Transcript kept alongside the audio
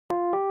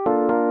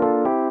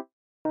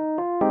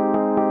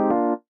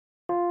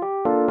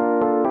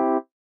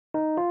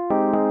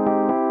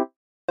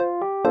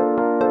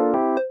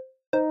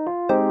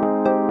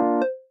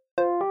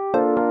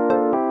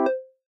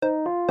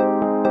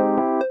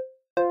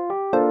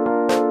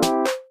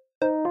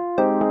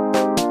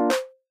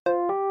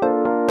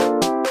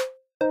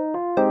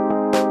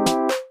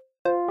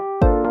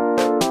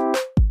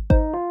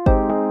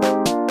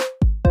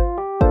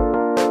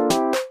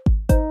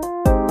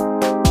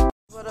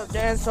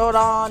friends, hold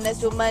on, there's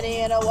too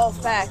many in a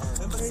wolf pack.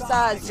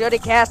 Besides, Jody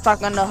Cash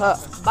talking to her,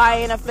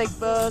 buying a flick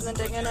buzz and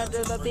taking her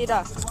to the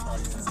theater.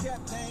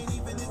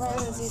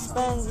 Friends, he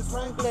spends, he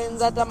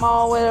Franklins at the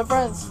mall with her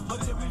friends.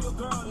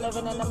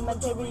 Living in a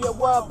material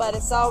world, but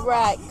it's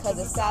alright, cause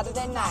it's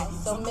Saturday night.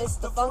 So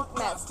Mr. Funk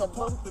Master,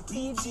 bump the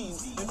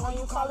PGs. The one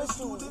you call it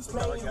students,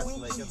 playing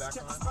Ouija.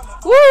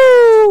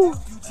 Woo! And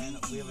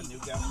we have a new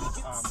guest,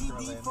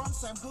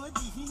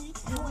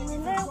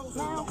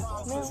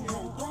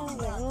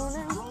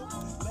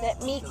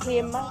 Let me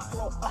clear my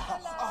throat.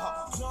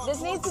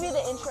 This needs to be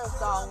the intro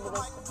song to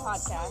this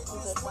podcast.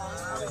 Is this one?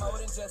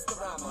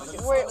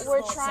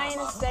 We're trying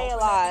to stay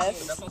alive.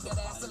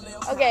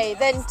 Okay,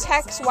 then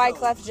text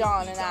Wyclef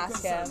Jean and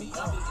ask him.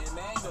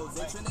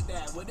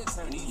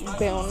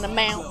 Boom, the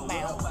mount.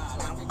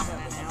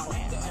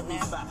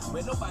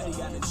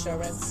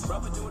 Insurance.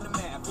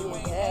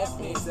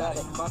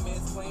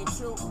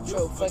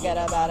 True, forget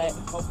about it.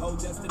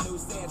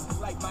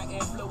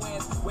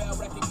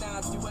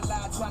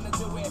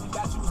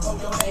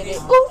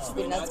 Oops,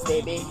 be nuts,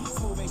 baby.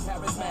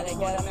 Medic,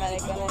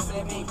 gonna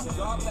save me.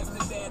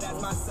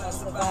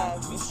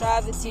 Survive. We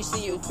strive to teach the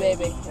youth,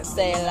 baby, and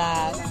stay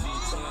alive.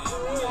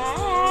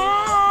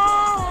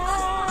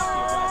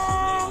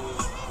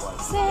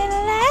 Stay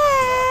alive.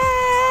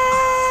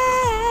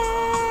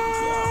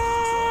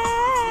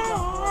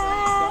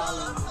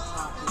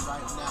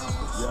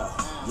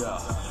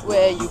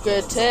 Well, you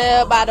could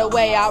tell by the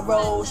way I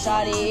roll,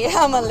 shawty,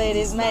 I'm a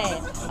ladies'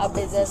 man, a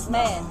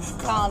businessman.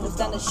 Can't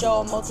understand the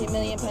show,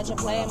 multi-million pension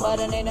plan, but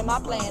it ain't in my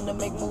plan to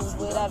make moves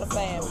without a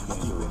fan.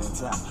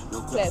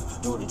 Clip,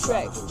 do the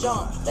track,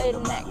 jump, stay the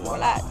neck,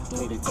 while I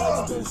do the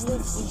text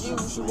business as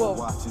usual.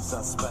 Cut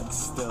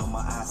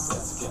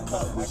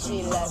what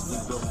she left.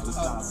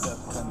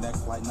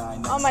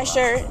 On my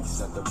shirt.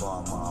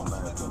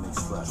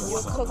 You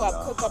cook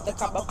up the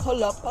cup,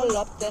 pull up,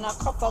 then I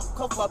cuff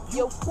up.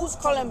 Yo, who's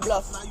calling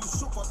bluff?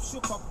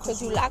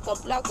 Cause you lock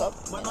up, and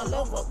I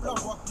love up.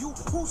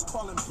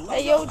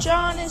 Hey, yo,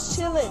 John is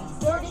chilling.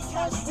 Dirty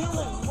cash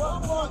dealing.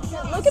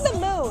 Look at the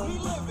moon.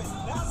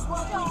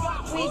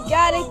 We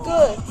got it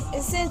good.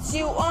 And since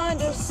you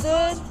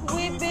understood,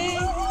 we be...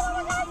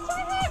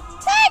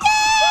 Take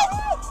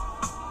it!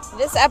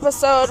 This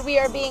episode, we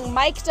are being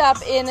mic'd up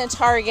in a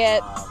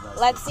Target.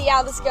 Let's see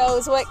how this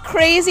goes. What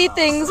crazy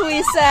things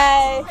we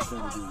say.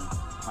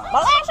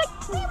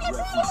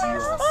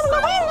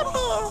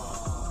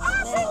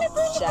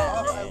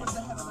 Shining.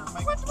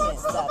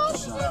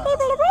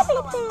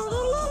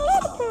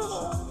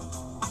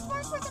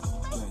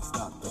 Can't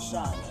stop the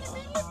shining.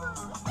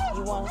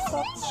 You wanna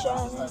stop the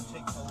shining?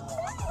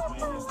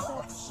 Wanna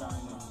stop the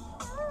shining?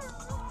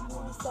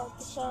 Wanna stop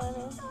the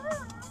shining?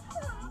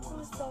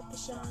 Wanna stop the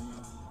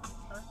shining?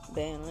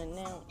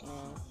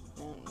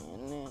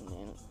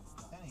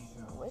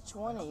 Which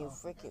one are you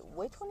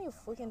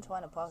freaking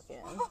trying to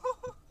pocket?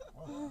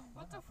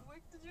 What the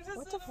flick did you just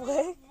What say? the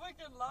flick?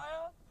 Freaking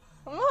liar.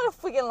 I'm not a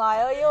freaking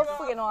liar, you're a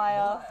freaking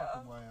liar.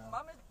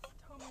 Mama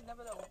told me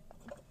never to.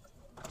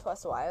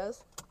 Plus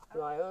wires.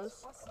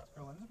 Wires.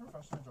 Girl, Linda's a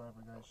professional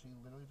driver, guys. She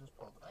literally just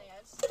pulled it. Oh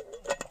yeah, it's so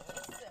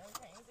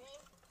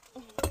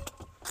crazy.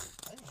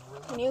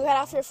 Can you get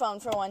off your phone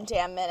for one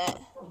damn minute?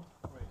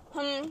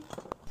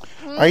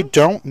 I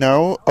don't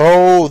know.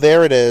 Oh,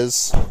 there it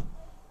is.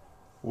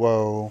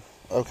 Whoa.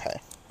 Okay.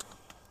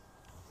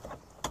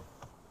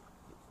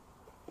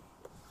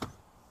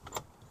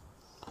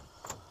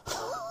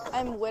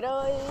 I'm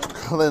widowing.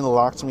 Lynn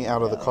locked me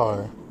out of the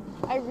car.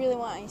 I really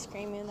want ice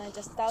cream, and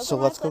So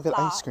let's go get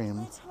ice cream.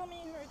 My tummy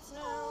hurts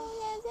now.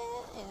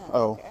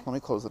 Oh, let me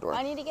close the door.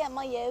 I need to get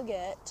my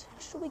yogurt.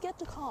 Should we get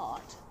the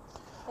cart?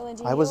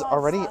 I was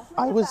already,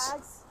 I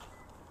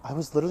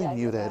was literally Yeah,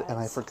 muted and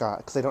I bags. forgot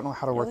because I don't know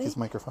how to work Really? these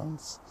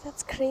microphones.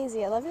 That's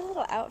crazy. I love your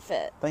little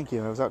outfit. Thank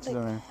you. I was out to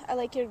dinner. I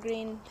like your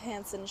green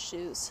pants and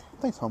shoes.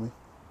 Thanks, homie.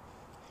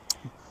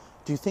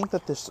 Do you think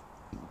that this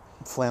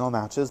flannel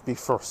matches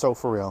so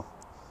for real?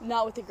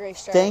 Not with the gray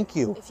shirt. Thank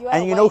you. If you had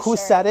And a you know white who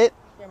shirt, said it?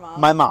 Your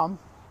mom. My mom.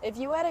 If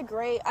you had a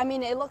gray, I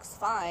mean, it looks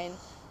fine,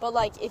 but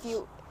like if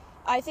you,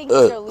 I think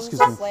either lose excuse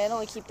the me. flannel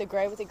and keep the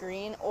gray with the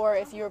green, or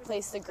if you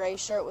replace the gray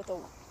shirt with a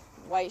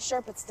white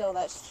shirt, but still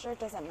that shirt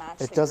doesn't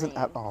match. It the doesn't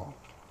green. at all.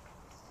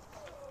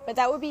 But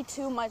that would be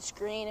too much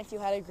green if you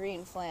had a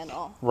green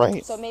flannel.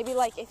 Right. So maybe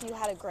like if you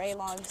had a gray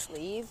long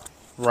sleeve.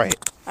 Right.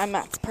 I'm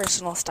Matt's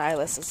personal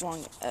stylist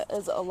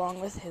along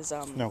with his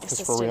No, because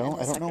assistant for real, and I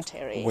his don't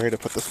secretary. know where to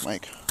put this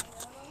mic.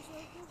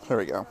 There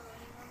we go.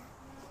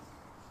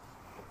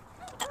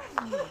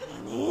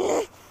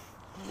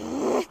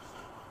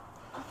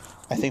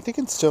 I think they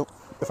can still,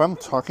 if I'm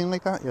talking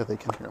like that, yeah, they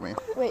can hear me.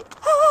 Wait.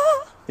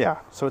 Yeah,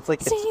 so it's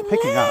like, it's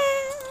picking up.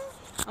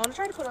 I want to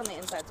try to put it on the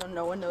inside so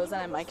no one knows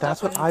that I'm mic'd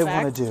That's up. what and in I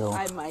wanna fact, do.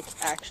 I'm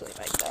actually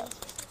mic'd up.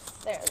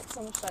 There, it's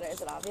so much better.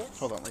 Is it obvious?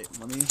 Hold on, wait,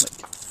 let me,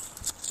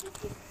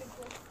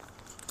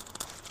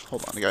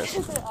 hold on, guys.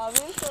 Is it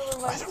obvious that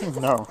we're I mic'd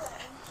don't know.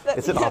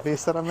 Is it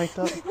obvious that I'm mic'd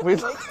up? Wait.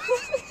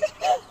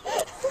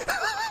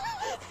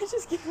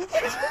 Just give me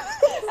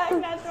act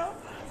natural.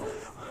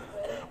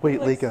 Wait,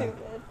 Like Lika.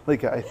 stupid.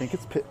 Like, I think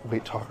it's...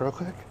 Wait, talk real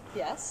quick.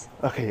 Yes.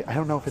 Okay, I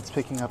don't know if it's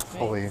picking up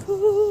fully.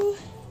 Ooh.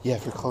 Yeah,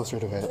 if you're closer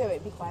to it. Okay,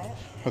 wait, be quiet.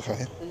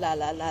 Okay. La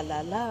la la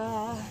la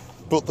la.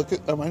 But look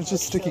at... Mine's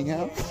just sticking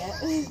out.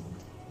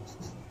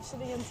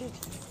 Should again too.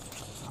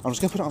 I'm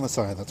just gonna put it on the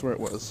side. That's where it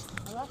was.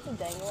 I'm about to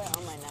dangle it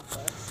on my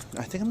necklace.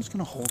 I think I'm just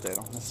gonna hold it,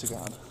 honest to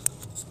God.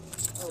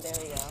 Oh, there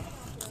we go.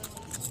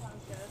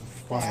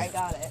 Why? There, I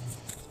got it.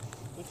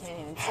 You can't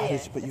even see How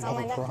it. but you It's have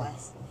on a my bra.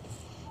 necklace.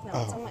 No,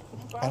 it's Oh. on my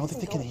bra. I don't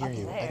think they can doesn't hear go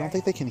you. up I there. don't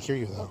think they can hear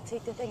you, though. Look,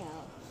 take the thing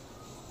out.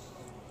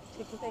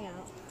 Take the thing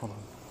out. Hold on.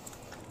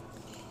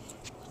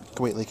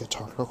 Wait, Lika,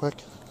 talk real quick.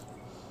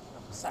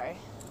 Sorry.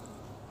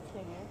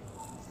 Can you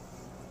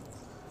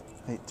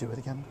hear? Hey, do it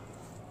again.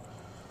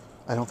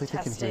 I don't think they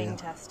can hear you.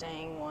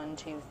 Testing. 1,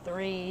 2,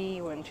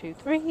 3. 1, 2,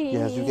 3. Yeah,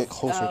 as you get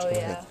closer to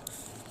it.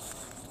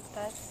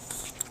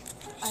 That's.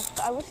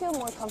 I would feel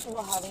more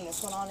comfortable having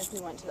this one on if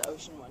we went to the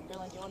ocean one.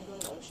 Girl, do you want to go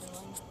to the ocean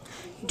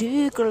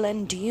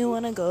one? Do you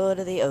want to go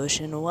to the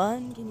ocean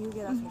one? Can you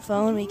get off your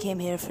phone? We came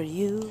here for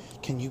you.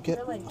 Can you get...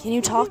 Can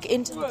you talk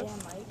into the damn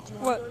mic? Do you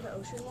want to go to the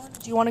ocean one?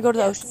 Do you want to go to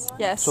the ocean one?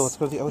 Yes. So let's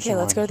go to the ocean Okay,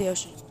 let's go one. to the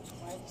ocean.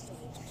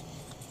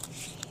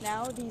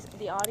 Now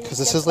the audience. Because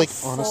this gets is like, a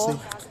full- honestly...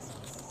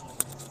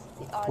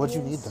 the What do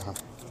you need,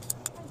 audience-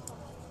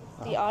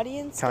 though? The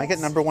audience. Can I get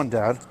gets- number 1,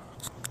 Dad?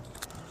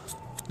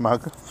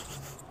 Mug?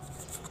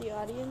 The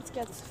audience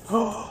gets.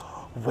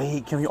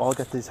 Wait, can we all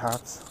get these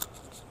hats?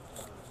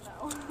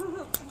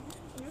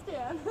 You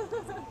can.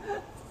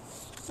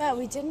 Matt,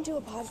 we didn't do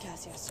a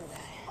podcast yesterday.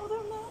 Oh,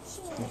 they're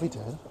matching. Yeah, we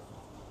did.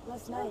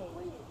 Last night.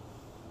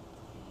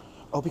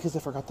 Oh, because I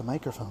forgot the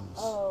microphones.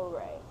 Oh,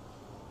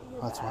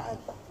 right. That's why.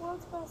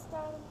 One's best dad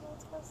and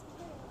one's best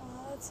kid.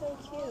 Oh, that's so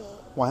cute.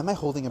 Why am I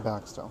holding it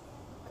back still?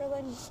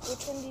 Gerlin,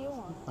 which one do you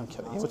want? I'm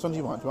kidding. Which one do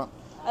you want? Do you want...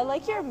 I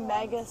like your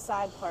mega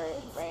side part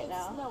right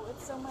now. No,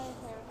 it's so my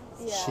hair.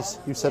 Yeah.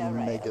 You said yeah,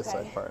 right, mega okay.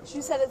 side part.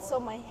 She said it's so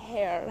my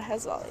hair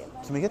has volume.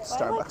 Can we get Why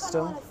do I Starbucks kinda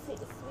still? want a sweet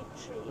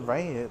treat?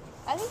 Right.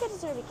 I think I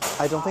deserve a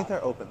cake I don't think pop.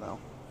 they're open, though.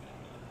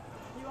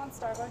 You want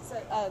Starbucks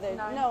at Oh, they're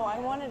no. I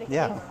wanted a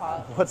Yeah. cake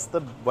pop. What's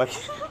the... What?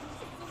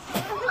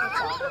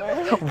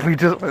 Awkward. We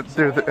just went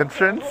through the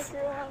entrance.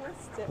 Look, you're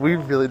almost different. We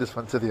really just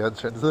went to the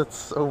entrance. That's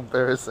so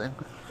embarrassing.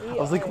 I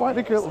was like, why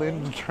did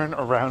Lynn turn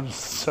around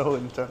so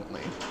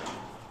intently?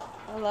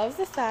 I love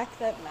the fact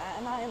that Matt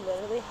and I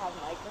literally have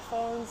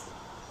microphones.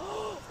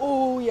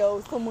 Oh,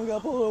 yo, someone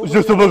got pulled over.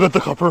 Just someone got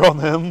the copper on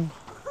him.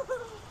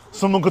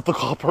 Someone got the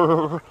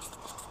copper.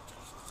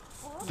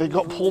 They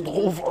got pulled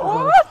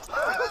over.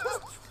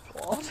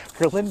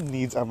 Gerlin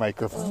needs a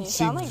microphone. You She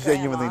sound like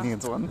genuinely Grandma.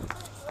 needs one.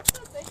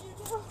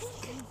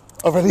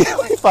 Already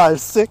 5,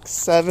 6,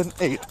 7,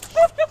 8.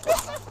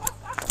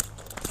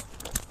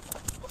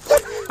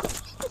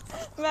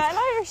 Matt and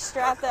I are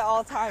strapped at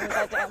all times with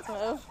that dance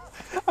move.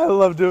 I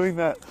love doing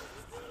that.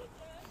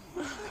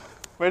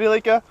 Ready,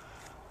 Lika?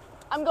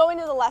 I'm going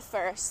to the left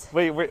first.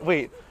 Wait.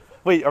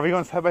 Are we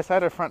going side by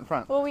side or front?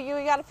 Well, we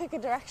gotta pick a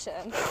direction.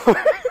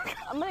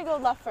 I'm gonna go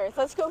left first.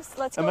 Let's go.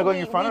 Am I going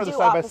in front or the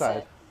side by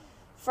side?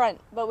 Front,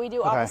 but we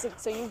do opposite.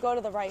 So you go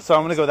to the right. So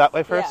I'm gonna go that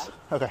way first.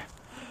 Yeah. Okay.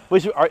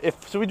 Wait,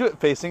 should we do it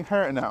facing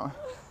her or no?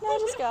 No,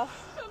 just go.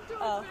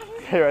 Oh,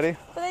 Okay, ready?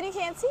 but then you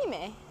can't see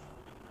me.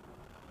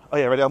 Oh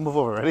yeah, ready? I'll move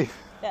over. Ready?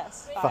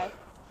 Yes. 5.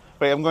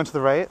 Wait, I'm going to the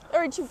right.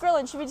 Or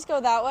Grillin, should we just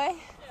go that way?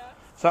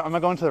 So am I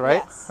going to the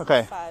right? Yes.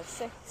 Okay. 5,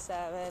 6,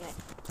 7, 8.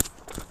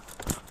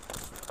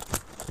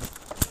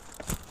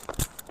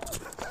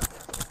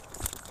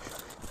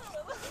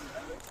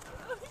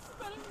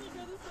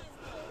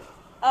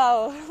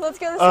 Oh, let's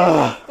go this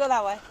way. Go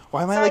that way.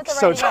 Why am I Start like at the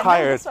so right again. No,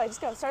 tired? this way.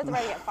 Just go. Start at the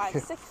right again. 5,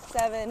 6,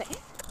 7, 8.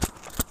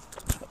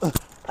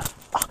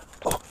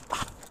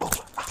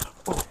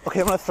 Okay,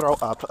 I'm gonna throw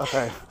up.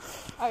 Okay.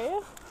 Are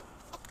you?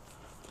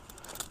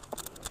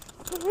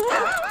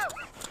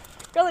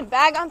 Grillin,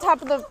 bag on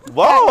top of the.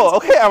 Whoa.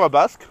 Okay, I'm a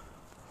busk.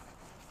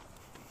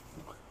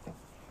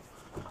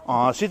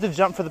 Aw, she had to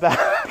jump for the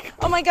back.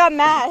 Oh my God,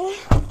 Matt.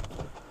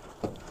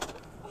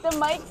 The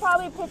mic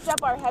probably picked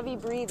up our heavy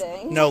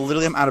breathing. No,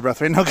 literally, I'm out of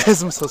breath right now,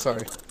 guys. I'm so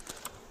sorry.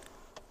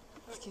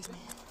 Excuse me.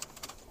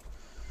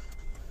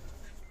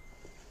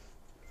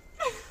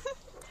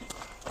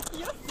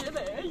 You're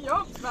there.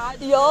 You're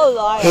bad. You're a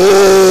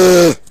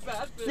liar.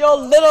 Bad. You're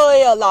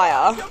literally a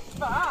liar.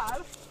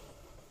 Bad.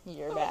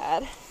 You're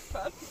bad.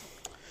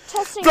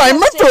 Testing. Blind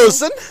my testing.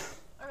 frozen.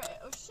 Alright,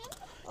 ocean.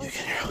 You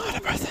can hear a lot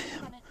of breath.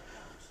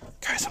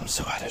 Guys, I'm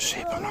so out of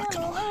shape. I'm not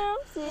gonna lie.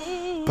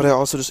 But I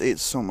also just ate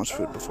so much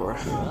food before.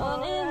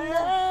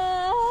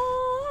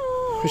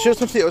 We should have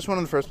switched to the ocean one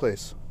in the first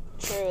place.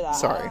 True that.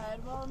 Sorry.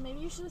 Well, maybe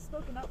you should have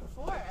spoken up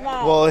before.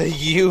 Matt, Well,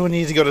 you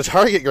need to go to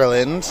Target,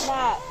 Gerland.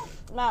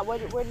 Matt, where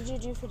did you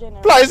do for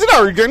dinner? Flies in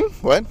Oregon.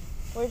 What?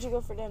 Where did you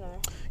go for dinner?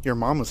 Your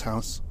mama's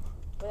house.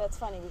 Well, that's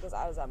funny because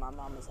I was at my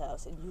mama's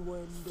house and you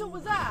weren't. So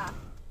was that?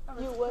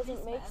 You wasn't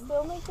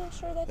still making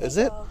sure that. Is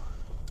they it? go.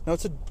 No,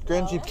 it's a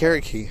Grand Jeep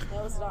Cherokee.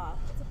 No, it's not.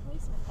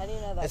 How do you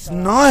know that? It's girl?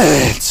 not,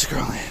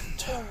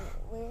 Gerland.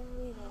 Where are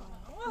we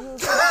going? You were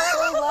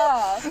so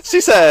left. She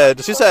said.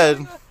 I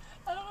don't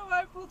know why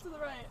I pulled to the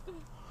right.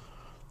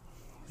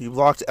 You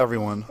blocked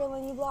everyone.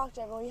 Berlin, you blocked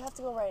everyone. You have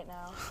to go right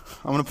now.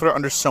 I'm gonna put her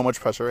under so much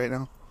pressure right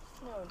now.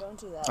 No, don't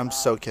do that. I'm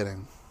so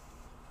kidding.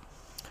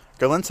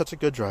 Gerlin's such a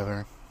good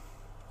driver.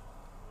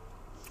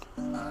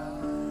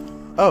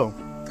 Oh.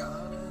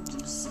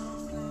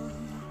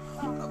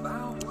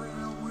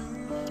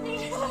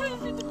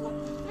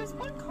 There's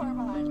one car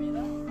behind me,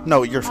 though.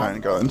 No, you're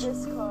fine, Gerlin.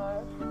 This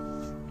car.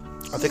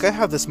 I think I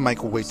have this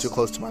mic way too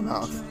close to my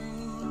mouth.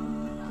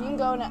 You can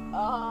go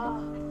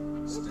now.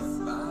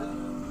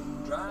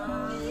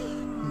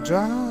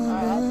 Driving.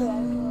 Alright, that's it.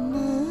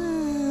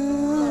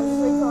 No,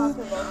 just wait till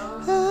after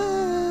vocals.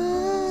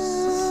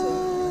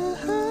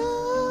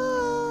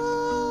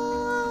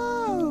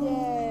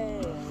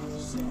 Yay.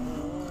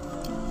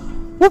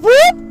 Whoop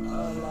whoop!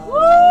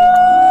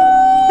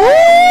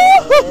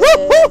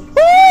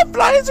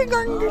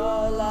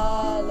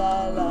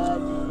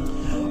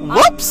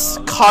 Whoops!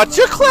 Caught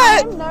your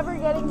clit! I'm never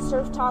getting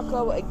surf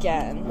taco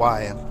again.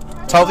 Why?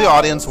 Tell the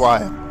audience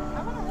why. I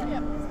want to hurry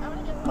up. I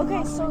want to get.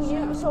 Okay,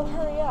 so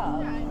hurry up.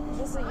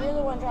 You're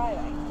the one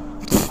driving.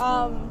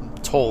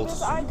 Told.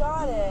 Because I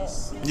got it.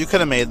 You could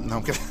have made. No,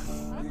 I'm kidding.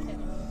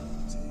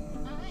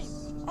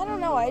 I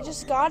don't know. I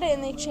just got it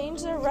and they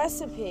changed their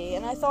recipe.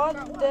 And I thought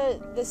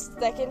the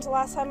second to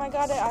last time I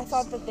got it, I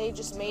thought that they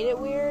just made it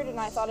weird. And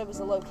I thought it was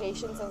a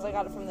location since I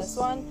got it from this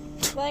one.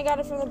 Then I got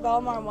it from the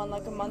Belmar one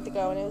like a month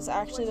ago, and it was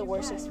actually the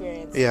worst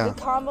experience. Yeah. The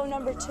combo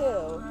number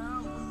 2.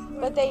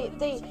 But they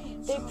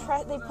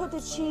put the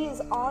cheese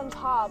on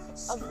top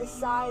of the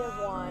side of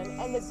one,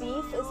 and the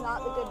beef is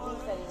not the good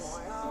beef anymore.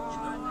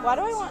 Why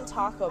do I want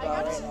Taco Bell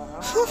right now?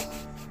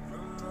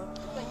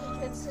 Like the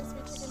kids'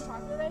 crispy chicken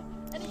taco day,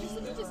 and it used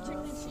to be just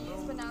chicken and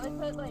cheese, but now they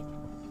put like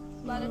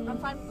lettuce. I'm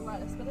fine with the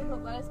lettuce, but they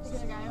put lettuce, pico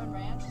de gallo, and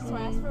ranch. So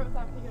I asked for it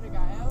without pico de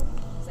gallo,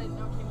 because I didn't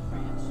know it came with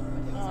ranch,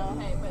 but it was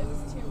okay. But it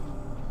was too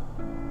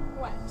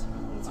wet.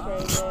 It's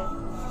crazy.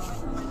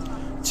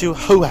 To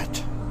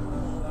wet.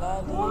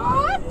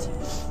 What?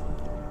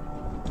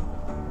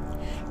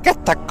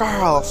 Get the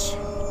girls.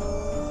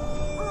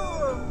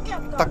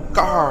 Get The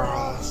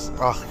girls.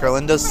 Oh,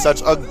 Gerlin does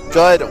such a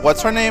good.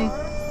 What's her name?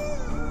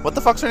 What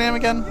the fuck's her name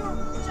again?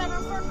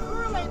 Jennifer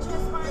Coolidge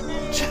is my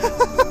name.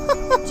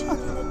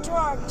 The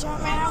dog,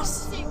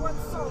 dumbass. See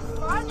what's so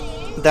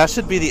funny? That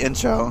should be the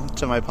intro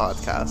to my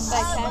podcast.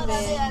 That can be.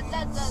 Yeah,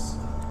 that does.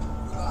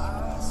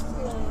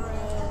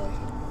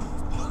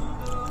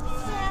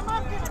 Sam,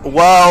 I'm gonna be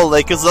Whoa,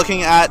 Lake is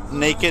looking at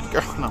naked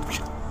girl. No, I'm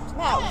kidding.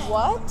 Matt,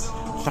 what?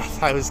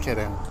 I was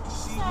kidding.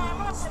 Sam,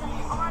 I'm gonna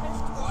be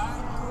honest with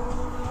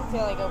I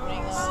feel like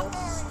opening those. you.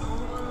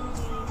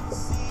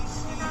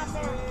 You're not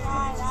very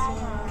kind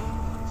either.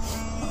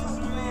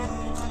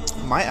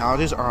 My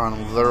allergies are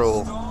on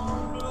literal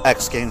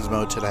X Games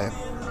mode today.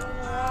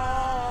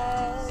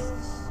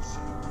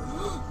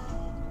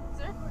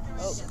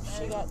 Oh,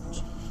 she got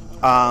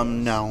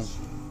No.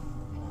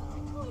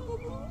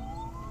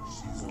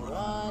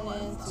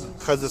 running through.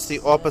 Because it's the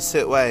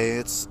opposite way.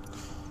 It's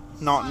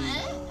not.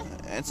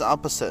 It's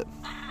opposite.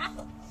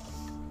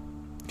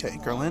 Okay,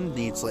 Gerlin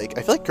needs like.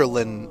 I feel like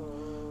Gerlin.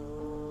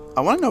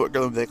 I want to know what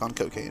Gerlin would be like on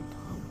cocaine.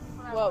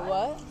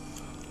 What?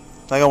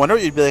 Like, I wonder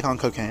what you'd be like on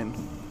cocaine.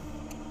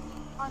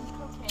 On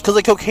cocaine. Because,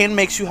 like, cocaine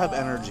makes you have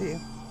energy.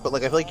 But,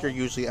 like, I feel like you're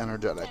usually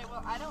energetic. Okay,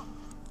 well, I don't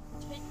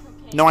take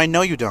cocaine. No, I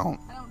know you don't.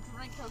 I don't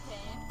drink cocaine.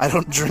 I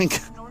don't drink.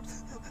 Nor do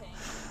cocaine.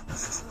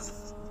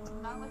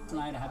 Not like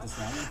Tonight I had this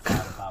random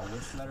thought about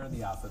which letter of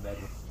the alphabet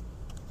would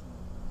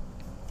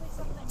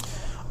something.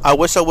 I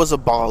wish I was a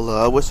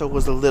baller. I wish I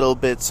was a little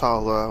bit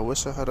taller. I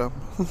wish I had a.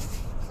 The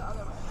other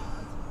way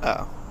around.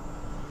 Oh.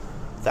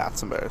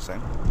 That's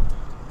embarrassing.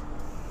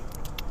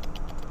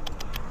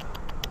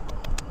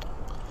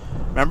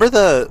 Remember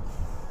the.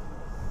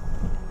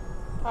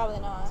 Probably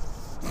not.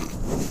 I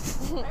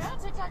got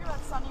a TikTok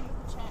about Sunny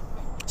with the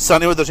chance.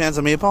 Sunny with the Chance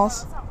of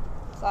Meatballs?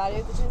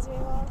 Claudia with the chance of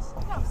meatballs?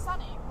 No,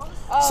 Sunny. What was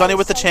Oh, Sunny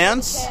with the Sunny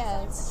Chance? With the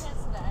chance. the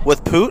chance today?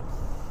 With Poot?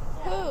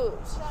 Who?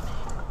 Sunny.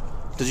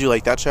 Did you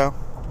like that show? Yes.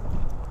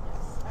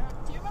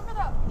 Do you remember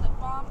that lip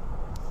balm?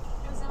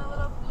 It was in a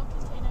little blue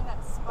container that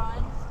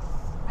spun.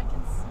 I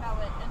can smell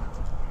it and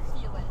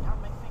feel it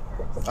on my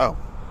fingers. Oh.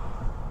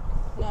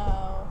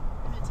 No.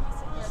 And it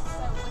tasted good,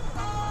 so I licked it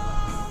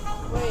off my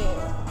lips. Wait.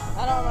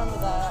 I don't remember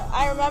that.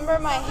 I remember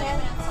my hand.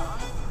 Man song.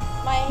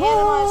 My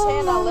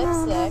hand on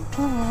lipstick.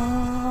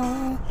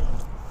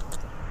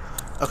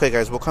 Okay,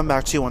 guys, we'll come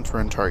back to you once we're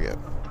in Target.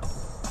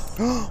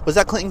 Was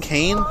that Clinton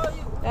Kane?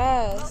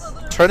 Yes.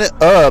 Turn it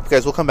up.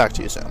 Guys, we'll come back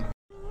to you soon.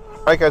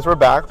 Alright, guys, we're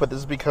back, but this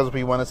is because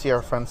we want to see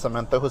our friend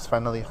Samantha, who's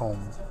finally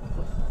home.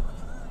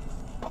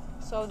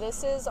 So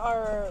this is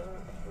our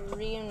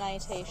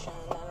reunitation.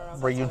 I don't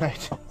know.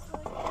 Reunite.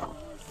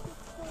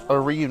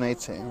 Or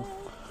reuniting.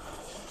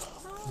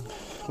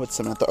 With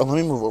Samantha. Oh,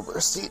 let me move over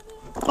a seat.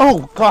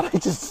 Oh, God, I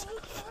just...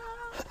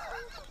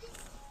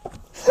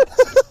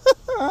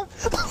 Oh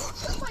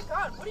my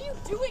god, what are you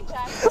doing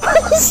back there?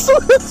 I'm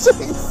switching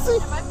seats.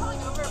 Am I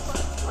pulling over?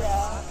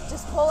 Yeah.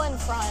 Just pull in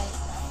front.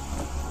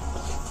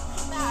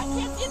 Nah, I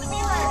can't see in the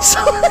mirror.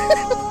 Sorry.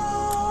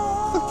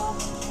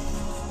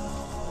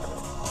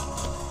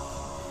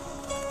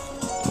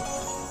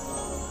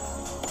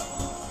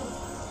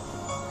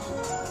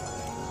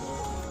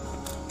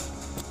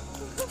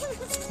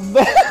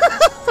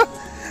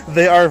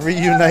 They are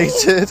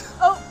reunited.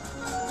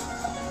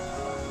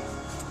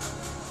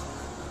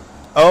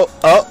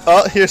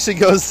 Oh, here she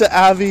goes to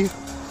Abby.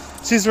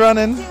 She's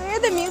running. Do you hear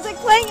the music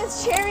playing?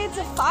 It's Chariots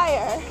of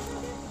Fire.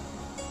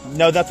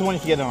 No, that's the one you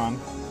can get on. You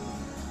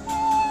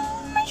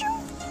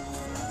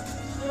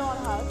don't want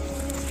to hug?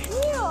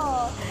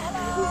 Neil.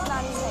 He's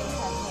not even paying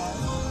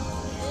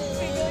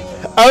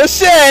attention. Oh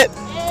shit!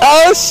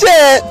 Oh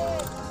shit!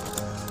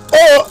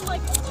 Oh!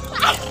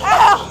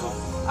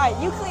 Ow! Alright,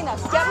 you clean up.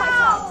 Get my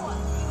cup.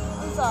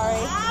 I'm sorry.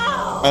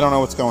 I don't know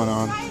what's going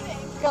on.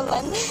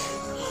 Galinda.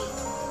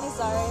 I'm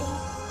sorry.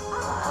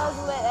 That was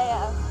lit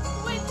AF.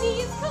 When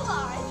these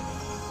collide.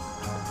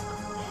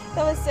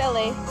 That was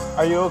silly.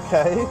 Are you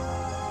okay?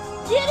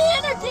 Get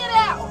in or get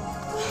out.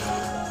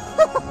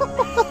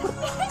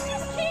 I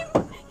just came.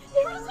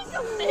 There was like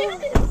a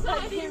man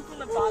inside here from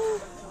the bottom.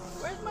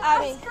 Where's my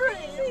Abby. ice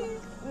cream?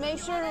 Make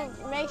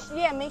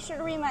sure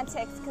to read my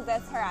text because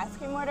that's her ice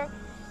cream order.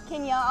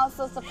 Can y'all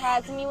also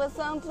surprise me with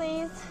some,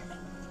 please?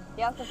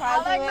 Y'all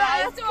surprise me with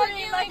ice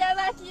cream. Like I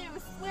like you,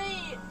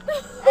 sweet.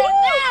 And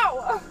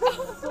now.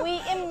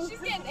 Sweet and She's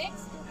getting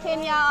extra.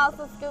 can y'all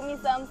also scoop me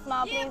something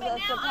small, please, but to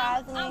now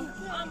surprise me?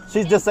 I'm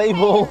She's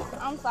disabled.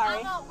 I'm sorry.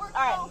 I'm not working.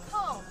 Alright.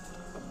 Come.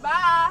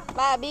 Bye.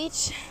 Bye,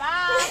 beach.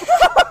 Bye.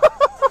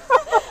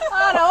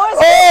 Oh, no,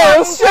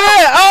 Oh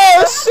shit!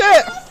 Oh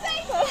shit!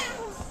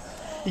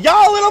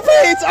 Y'all little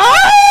pates!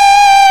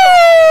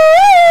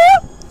 Ah!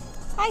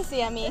 Hi,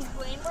 Sammy.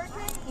 Blaine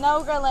working?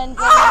 No, Gerlin,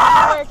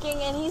 not working,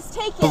 and he's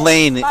taken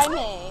Blaine. by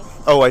me.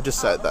 Oh, I just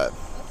said that.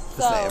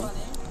 His So, name.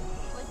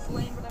 Like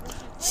Blaine,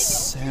 whatever.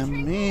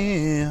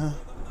 Sammy.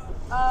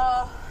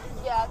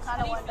 Yeah,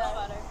 kind of wonder.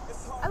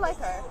 I like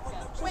her.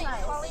 She's Wait,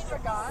 nice. Colleen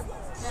Ragon?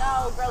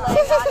 No,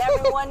 Gerlin, not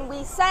everyone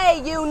we say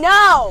you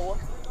know.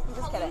 I'm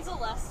just kidding.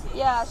 Zaleski.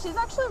 Yeah, she's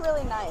actually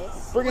really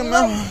nice. Bring him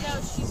like- out.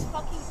 No, she's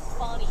fucking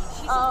funny.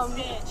 She's a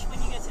bitch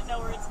when you get to know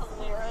her. It's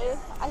hilarious.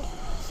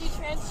 She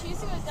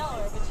used to go to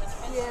Delaware, but she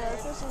transferred. Yeah,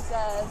 that's what she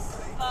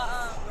says. But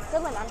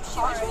Gerlin, I'm she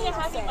sorry. wished me a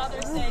happy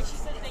Mother's Day. She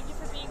said thank you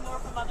for being more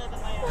of a mother than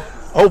my own.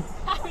 Oh,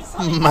 I was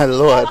like, my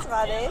lord. That's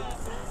funny.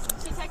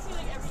 she texts me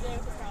like every day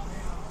with a friend.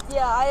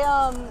 Yeah,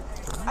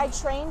 I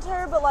trained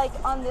her, but like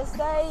on this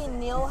day,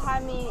 Neil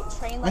had me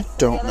train like I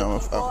don't some of the know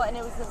other if people, and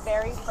it was the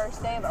very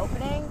first day of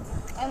opening,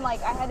 and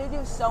like I had to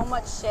do so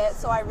much shit,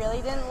 so I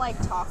really didn't like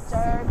talk to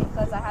her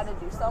because I had to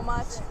do so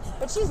much.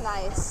 But she's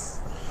nice.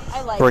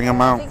 I like Bring her.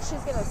 'em I out. think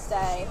she's gonna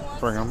stay.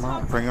 Bring him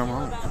out. Bring him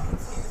out. About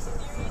conspiracy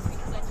theories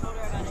because I told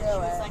her about it. She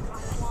was like,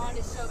 I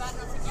wanted to show that,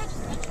 and I was like, yeah,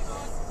 just mention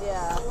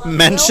one. Yeah.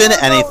 Mention Neil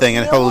will anything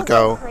and Neil he'll will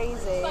go.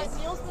 crazy. But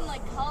Neil's been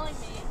like calling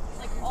me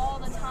like all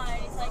the time.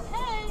 He's like,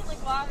 hey,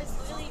 like while I was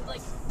literally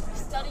like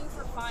studying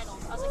for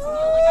finals. I was like,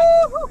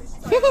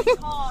 Neil, like I can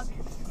talk.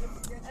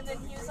 And then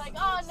he was like,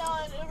 oh no,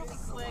 it'll be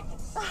quick.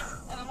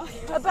 And I'm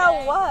like, okay.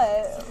 About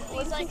what?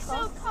 He's like,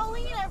 so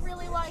Colleen, I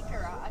really like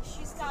her.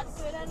 She's got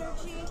good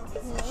energy.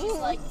 She's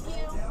like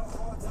you.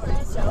 And I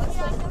was like,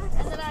 yeah.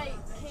 And then I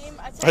came.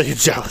 Are you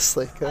jealous,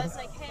 I Leica? was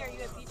like, hey, are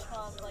you at Beach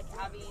Club? Like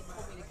Abby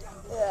told me to come.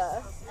 Yeah.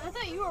 And I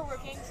thought you were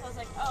working, so I was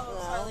like, oh,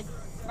 so I like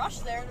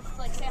rushed there to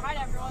like say hi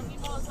to everyone.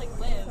 Meanwhile, it's like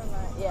Liv.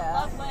 Yeah.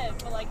 Love Liv,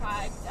 but like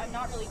I'm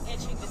not really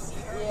itching to see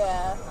her.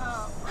 Yeah.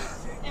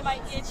 Am I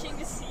itching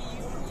to see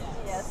you?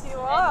 Yes, you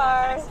And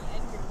are. Max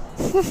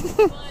and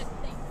But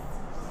thanks.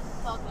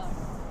 Welcome.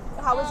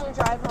 How was your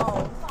drive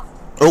home?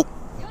 Oh,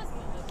 It was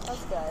good.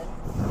 That's good.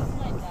 It's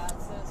my dad,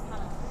 so it's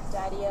kind of.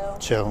 Daddy-o.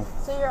 chill.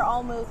 So you're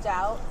all moved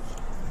out?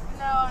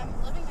 No, I'm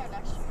living there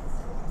next year.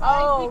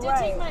 Oh, we did right.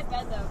 take my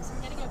bed though, because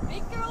I'm getting a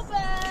big girl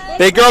bed.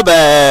 Big girl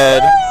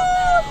bed.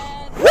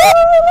 And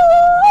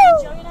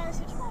Woo! Joey and I are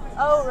switching rooms.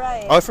 Oh,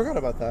 right. Oh, I forgot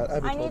about that.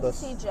 Abby I need told to us.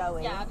 see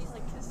Joey. Yeah, Abby's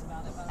like pissed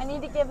about it. But I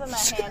need to give him a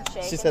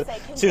handshake. She said.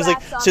 and say, She was like.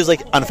 "Congrats She was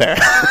like on unfair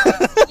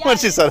yeah, when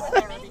she said I it.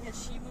 live with her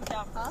because she moved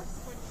out Huh?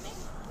 towards me.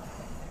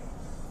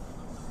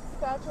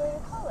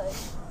 graduated college."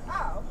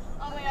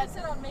 Oh my god,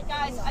 sit on me.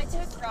 Guys, I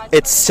took graduation.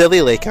 It's silly,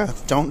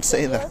 Leica. Don't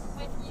say that.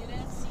 with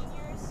Udin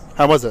seniors.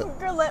 How was it?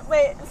 Gerlin,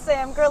 wait,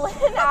 Sam, Gerlin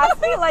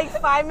asked me like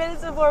 5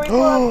 minutes before we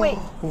pulled up. Wait,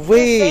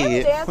 Wait,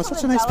 did Sam dance that's on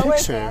such the a nice Delaware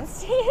picture.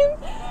 dance team?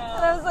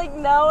 And I was like,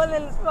 no, and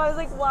then I was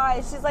like, why?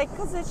 She's like,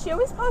 because she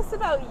always posts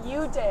about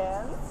you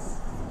dance.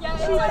 Yeah,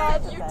 She it's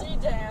like said you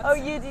that. dance. Oh,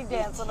 you do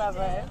dance,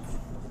 whatever.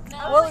 No,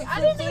 Well, I it's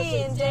didn't the know D she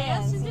in danced.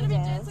 dance, She's in gonna be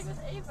dance. dancing with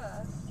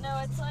Ava. No,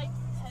 it's like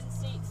Penn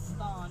State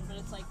Spawn, but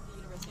it's like the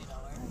University of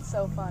Delaware. It's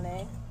so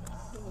funny.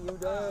 You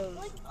dance.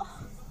 Like,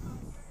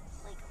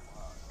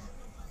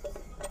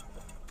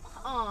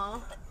 Aw,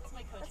 it's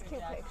my coach that's a right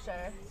cute Jack.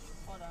 picture.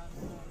 Hold on.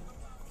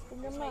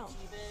 Bring It's them my out.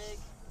 G-Big.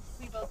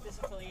 We both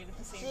disaffiliated at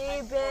the same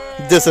time.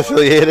 G-Big.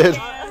 Disaffiliated.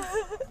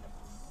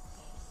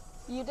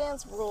 You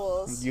dance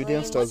rules. You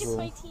dance does Look,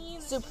 rule. it's my team.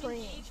 It's an Supreme.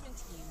 engagement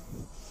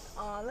team.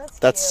 Aw, that's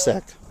That's cute.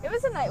 sick. It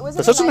was a nice. Was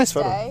That's it such a nice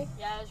photo. day?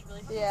 Yeah, it was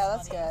really fun. Yeah,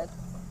 that's funny. good.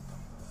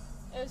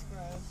 It was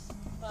gross,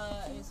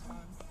 but it was fun.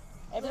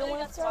 Everyone's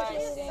that's why I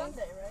graduating.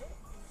 stayed.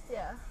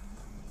 Yeah.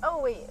 Oh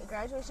wait,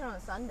 graduation on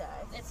Sunday.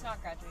 It's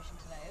not graduation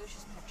today. It was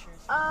just pictures.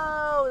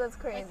 Oh, that's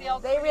crazy. Like, they all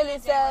They really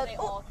created a day where said, they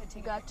all "Oh, could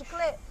take a got your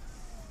clip."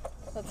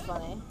 That's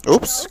funny.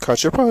 Oops,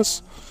 cut your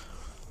pause.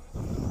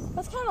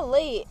 That's kind of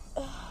late.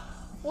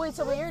 Wait,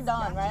 so you're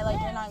done, right? Like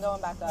you're not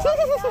going back up.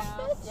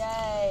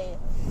 Yay!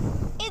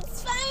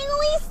 It's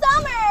finally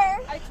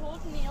summer. I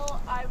told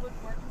Neil I would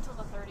work until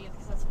the 30th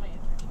because that's when my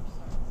internship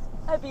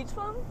starts. At Beach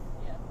Bum?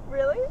 Yeah.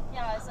 Really?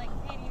 Yeah, I was like,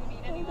 hey, do you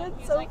need anyone? That's He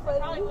was so like, I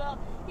probably funny. will.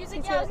 He was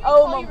like, He's yeah, I was like, going to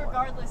oh, call you Mom.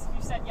 regardless if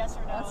you said yes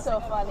or no. I That's was so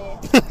like,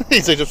 funny.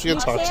 He's like, just gonna You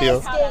talk to can't you.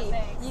 escape.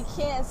 You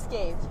can't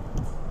escape.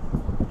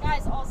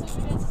 Guys, also,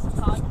 this is a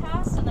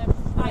podcast, and I'm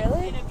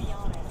Really? going to be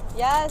on it.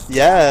 Yes.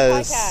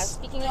 Yes. Podcast.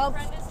 Speaking My of,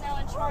 friend is now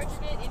in charge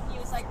of it, and he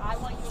was like, I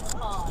want you in the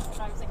pod.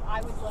 And I was like,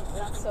 I would love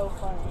that. that's so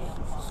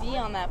funny. Be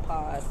on that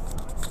pod.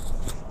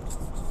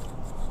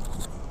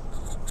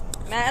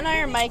 Matt and I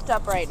are mic'd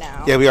up right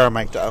now. Yeah, we are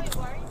mic'd up. Wait,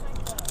 why are you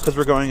like that? Because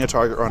we're going a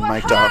Target run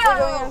mic'd up. We're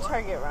going on a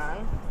Target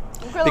run.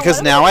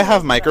 Because now I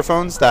have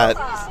microphones that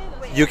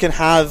you can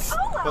have.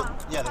 Well,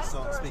 yeah, they're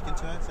still speaking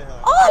to it. Say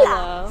hello.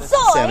 Hola. This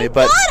is Sammy,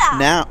 but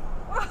now.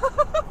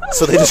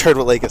 So they just heard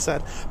what Leica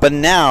said. But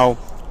now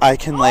I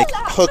can like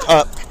hook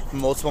up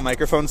multiple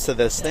microphones to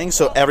this thing,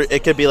 so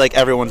it could be like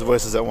everyone's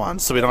voices at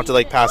once, so we don't have to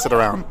like pass it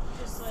around.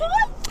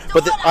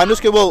 But I'm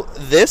just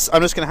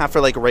gonna have for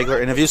like regular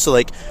interviews. So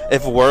like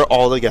if we're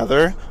all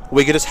together,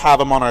 we could just have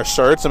them on our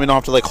shirts, and we don't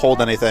have to like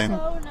hold anything.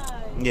 So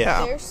nice.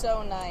 Yeah. They're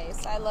so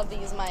nice. I love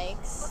these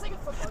mics.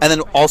 And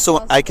then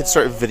also I could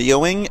start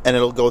videoing, and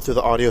it'll go through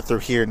the audio through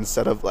here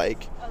instead of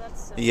like, Oh,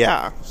 that's so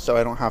yeah. So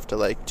I don't have to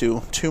like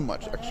do too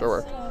much extra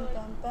work.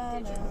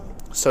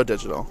 So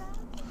digital.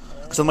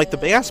 Because I'm like, the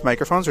big ass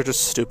microphones are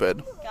just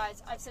stupid.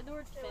 Guys, I've said the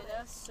word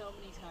finna so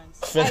many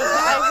times.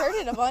 I heard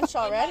it a bunch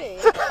already.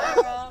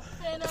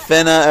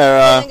 Finna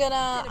era.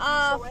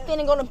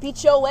 Finna gonna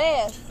beat your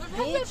ass, Sometimes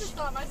I have to bitch.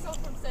 stop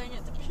myself from saying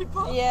it to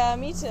people. Yeah,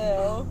 me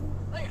too.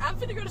 Like, I'm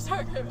finna go to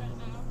Target right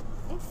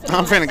now.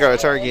 I'm finna go to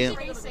Target.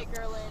 Face it,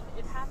 girl, and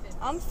it happened.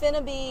 I'm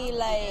finna be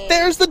like,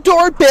 There's the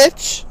door,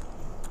 bitch.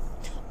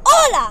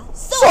 hola,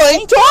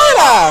 Soy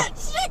Dora.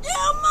 check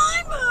out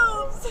my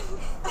moves.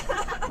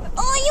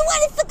 Oh, you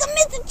want to suck a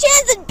Mr.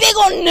 Chance's big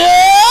ol'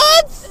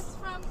 nuts? It's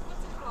from,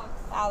 what's it called?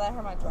 Ow, that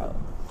hurt my throat.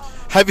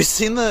 Have you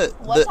seen the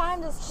What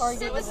time does Target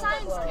The even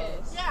Science close? Kid.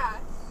 Yeah.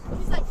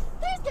 He's like,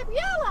 there's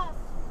Gabriella.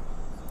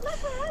 Look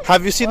for her.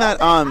 Have you seen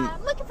that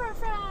I'm looking for a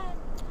friend.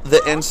 the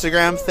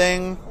Instagram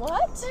thing?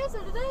 What?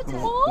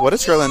 What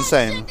is Gerlin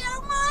saying?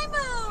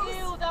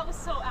 Ew, that was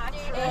so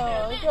accurate.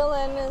 Ew,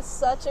 Gerlin is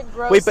such a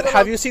gross. Wait, but have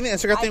little- you seen the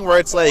Instagram thing where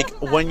it's like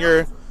when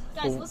you're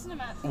Guys, listen to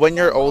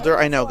Matt. older?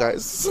 I know,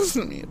 guys,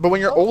 listen to me. But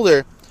when you're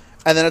older,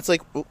 and then it's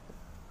like, ooh,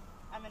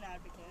 I'm an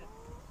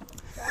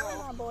advocate.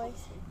 Come on, boy.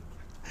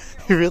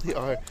 you really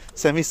are.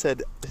 Sammy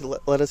said,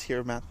 "Let us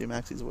hear Matthew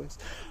Maxey's voice."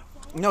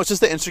 No, it's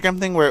just the Instagram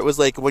thing where it was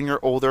like when you're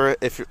older,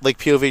 if you're like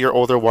POV, you're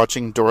older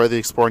watching Dora the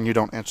Explorer and you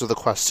don't answer the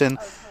question,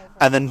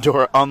 and then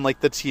Dora on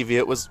like the TV,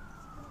 it was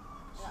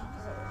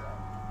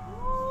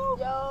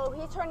Yo,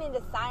 he turned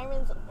into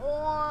Sirens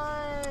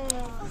on.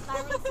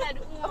 Siren said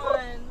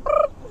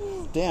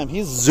one. damn,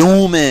 he's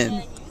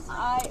zooming.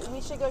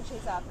 We should go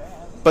chase after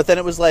him. But then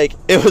it was like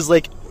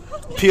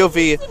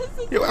POV.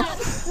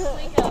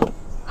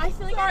 I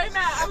feel like sorry,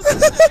 Matt. I was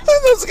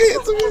That's okay.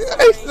 It's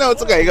okay. No,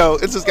 it's okay. Go.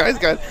 It's just guys.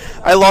 Good.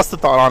 I lost the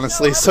thought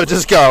honestly, so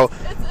just go.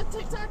 It's a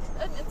TikTok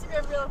and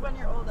Instagram reel of when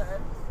you're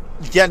older.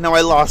 Yeah, no,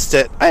 I lost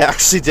it. I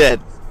actually did.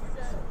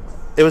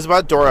 It was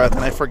about Dora, and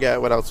I forget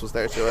what else was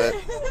there to it.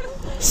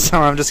 So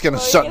I'm just gonna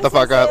shut the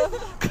fuck up,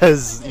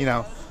 cause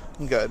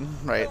I'm good.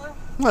 Right.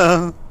 Please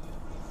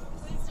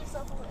do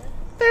self-aware.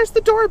 There's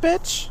the door,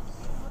 bitch.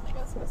 I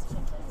guess it's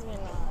You're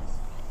not.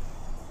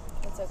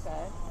 It's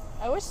okay.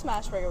 I wish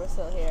Smashburger was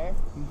still here.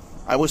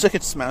 I wish I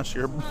could smash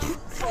your.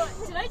 So,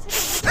 did I tell you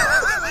this? It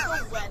was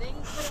like a wedding,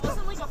 but it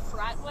wasn't like a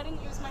frat wedding.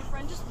 It was my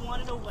friend just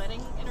wanted a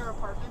wedding in her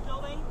apartment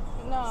building.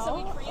 No. So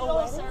we created a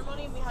whole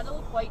ceremony and we had to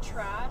look white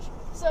trash.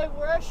 So I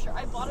wore a shirt.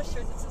 I bought a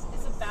shirt that says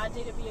 "It's a bad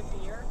day to be a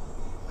beer."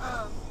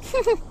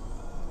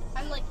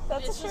 I'm like,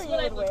 That's this a shirt is you what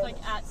I would look wear.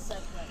 like at said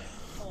wedding.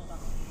 Hold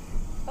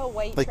on. A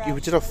white Like you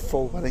trash did a wedding.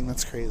 full wedding.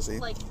 That's crazy.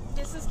 Like,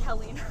 this is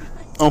Kelly and her.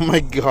 Oh my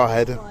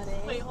god. Funny.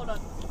 Wait, hold on.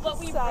 But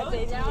we Sad day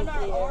wrote to down be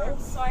our beer.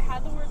 arms, so I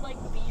had the word like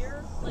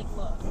beer, like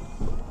look.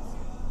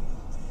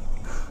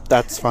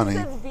 That's funny.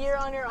 It says beer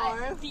on your I arm.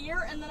 had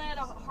beer, and then I had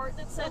a heart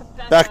that said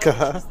Becca, Becca.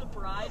 which was the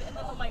bride, and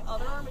then on my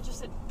other arm it just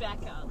said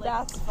Becca. Like,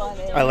 That's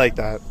funny. I like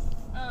that.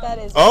 That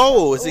is.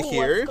 Oh, is it Ooh,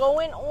 here? What's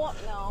going on?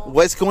 No.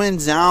 What's going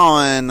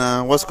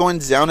down? What's going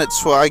down at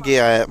Target?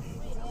 Yeah.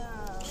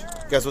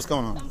 Guys, what's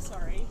going on? I'm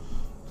sorry.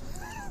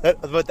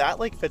 But that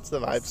like fits the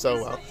vibe so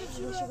well.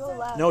 We should go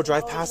left. No,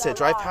 drive Go past to it. that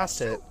Drive lot.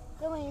 past it.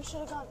 Really, you should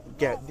have gone.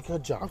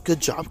 Good job. Good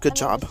job. Good And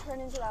then job. just turn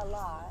into that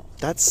lot.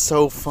 That's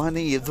so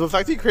funny. The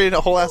fact that you created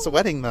a whole ass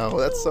wedding though.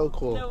 That's so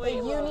cool. No, wait,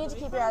 You hold on. need Let to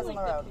me keep find, your eyes like,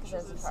 on the the road because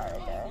pictures there's a of car right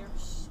Sarah. there. They're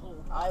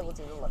so I will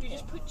do the lip You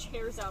paint. just put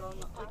chairs out on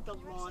like the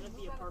lawn of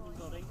the apartment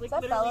building. Like Is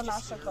that literally Bella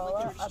just here, Mastrocola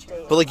like, there's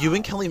chairs. update? But like you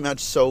and Kelly match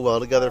so well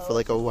together for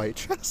like a white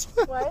dress.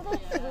 Why are there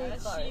Yeah,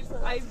 three cars?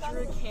 I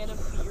drew a can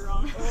of beer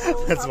on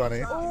her. That's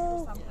funny.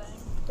 Oh,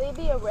 they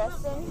be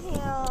arresting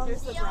him.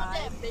 There's the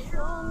bride.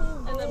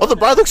 And then Oh, the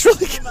bride looks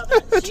really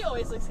good. She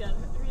always looks good.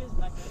 Rita's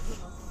back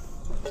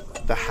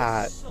there. The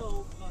hat,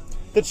 So fun.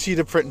 the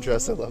cheetah print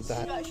dress. I love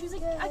that. She was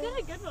like, I got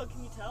a Goodwill.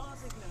 Can you tell? I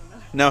was like,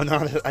 no. No,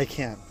 not I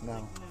can't. No. No.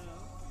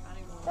 Not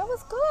anymore. That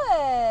was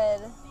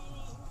good.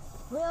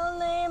 We'll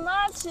name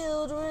our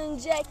children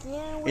Jackie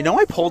and You know,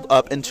 I pulled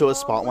up into a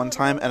spot one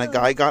time, and a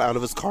guy got out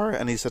of his car,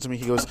 and he said to me,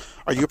 he goes,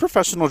 "Are you a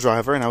professional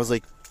driver?" And I was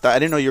like, "I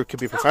didn't know you could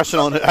be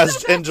professional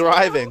in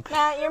driving."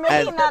 Matt, you're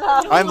making And that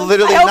up. I'm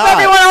literally I hope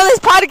everyone not. on this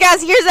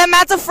podcast hears that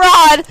Matt's a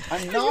fraud.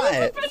 I'm not.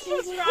 Driver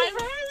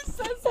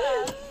says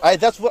that.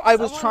 That's what I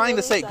was Someone trying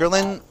to really say, said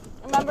Gerlin.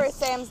 Remember, it's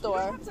Sam's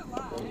door.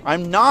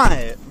 I'm not.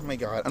 Oh my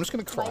god, I'm just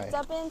gonna cry. Mic'd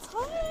up in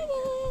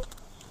Target.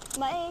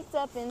 Mic'd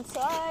up in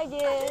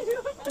Target.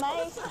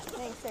 Mic'd.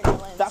 Thanks,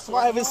 Gerlin. That's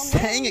why I was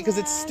saying it, 'cause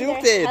it's They're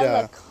stupid.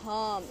 hella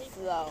comps,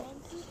 though.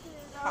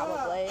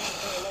 Probably.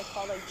 They're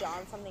called like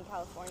John something,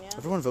 California.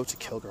 Everyone vote to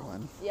kill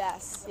Gerlin.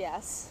 Yes,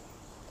 yes.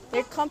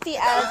 They're comfy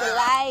as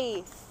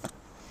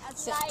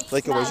life.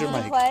 Like, where's your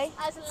Wanna mic? play?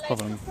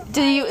 Hold on.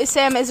 Do you,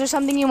 Sam? Is there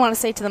something you want to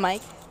say to the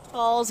mic?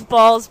 Balls,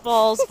 balls,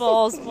 balls,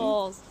 balls,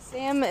 balls.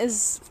 Sam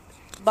is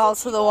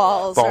balls to the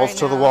walls. Balls right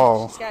to the now.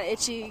 wall. She's got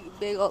itchy,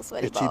 big old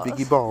sweaty Itchy balls.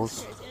 biggie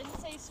balls.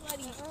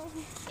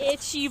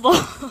 Itchy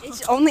balls.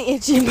 It's only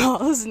itchy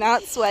balls,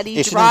 not sweaty,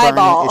 Itching dry and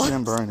burning. balls. Itching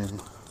and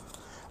burning.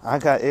 I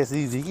got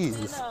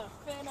SEVs.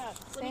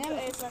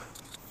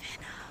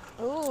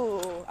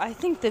 Ooh, I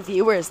think the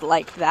viewers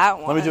like that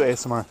one. Let me do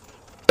ASMR.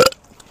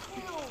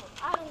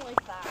 I don't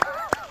like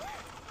that.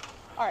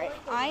 All right,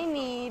 I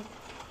need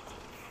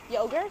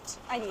yogurt.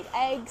 I need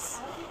eggs.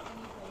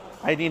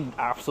 I need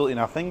absolutely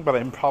nothing, but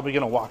I'm probably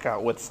gonna walk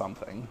out with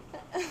something.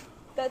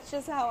 That's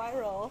just how I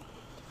roll.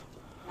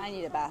 I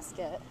need a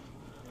basket.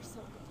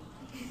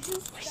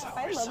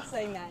 I love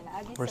saying that. And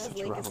Abby We're says, such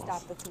 "Lake, rebels.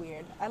 stop. That's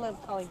weird." I love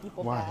calling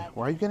people Why? bad.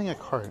 Why are you getting a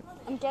cart?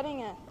 I'm getting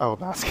it. Oh, a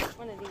basket.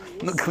 One of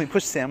these. No, can we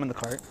push Sam in the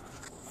cart?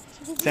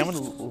 Sam would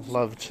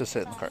love to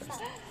sit in the cart.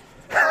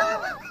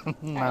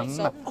 Alright,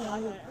 so,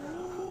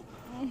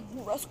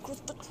 Russ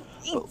Krispies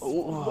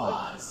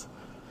Treats.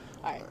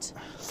 Alright.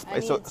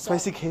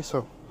 Spicy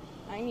queso.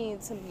 I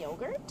need some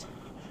yogurt.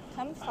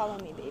 Come follow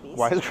me, babies.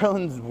 Why is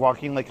Krillin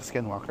walking like a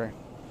skinwalker?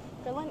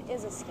 Krillin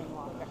is a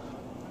skinwalker.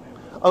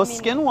 Oh, I mean-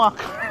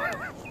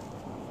 skinwalker.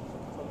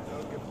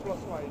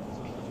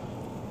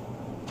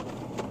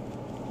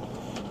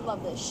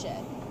 Love this shit.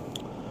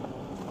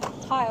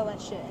 Pile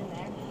that shit in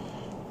there.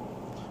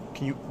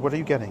 What are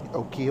you getting?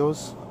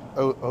 Okios?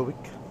 Oik?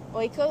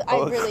 Oiko?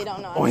 I really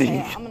don't know how to say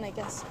it. I'm gonna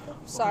guess.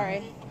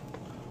 Sorry.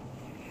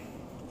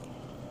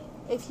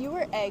 If you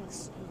were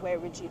eggs, where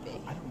would you be?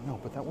 I don't know,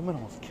 but that woman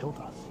almost killed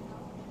us.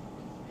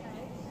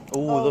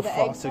 Oh, Oh, the the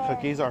egg frosted pie?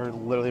 cookies are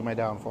literally my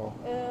downfall.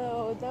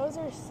 Ew, those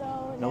are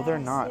so No, they're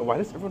not. nasty. Why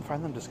does everyone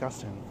find them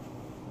disgusting?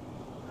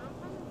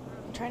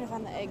 I'm trying to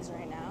find the eggs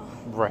right now.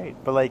 Right,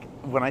 but like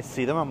when I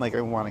see them, I'm like,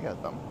 I want to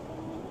get them.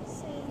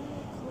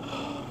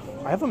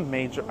 I've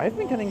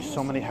been getting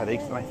so many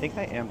headaches, and I think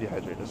I am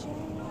dehydrated.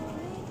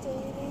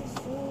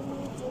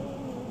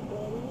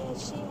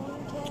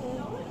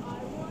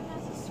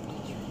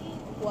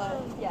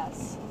 What?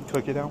 Yes.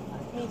 Cookie dough?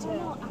 Me too.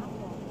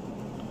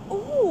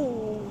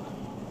 Ooh.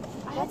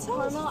 I got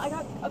caramel. I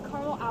got a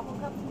caramel apple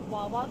cup from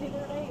Wawa the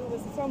other day. It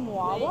was From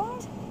Wawa?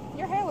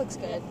 Your hair looks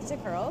good. Is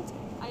it curled?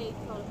 I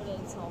curled it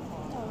in small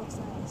form. Oh, it looks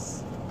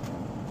nice.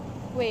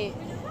 Wait,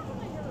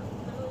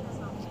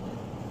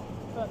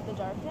 but the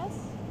darkness?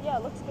 Yeah,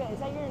 it looks good. Is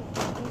that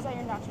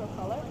your natural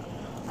color?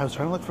 I was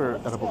trying to look for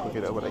Looks edible good.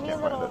 cookie dough, but I Give me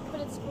can't a find it.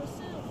 But it's supposed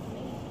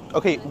to.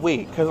 Okay,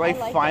 wait, because I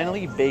like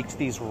finally it. baked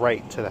these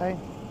right today.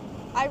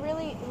 I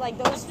really like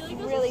those. feel like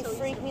those Really are so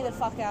freak me the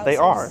fuck out. They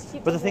so are. just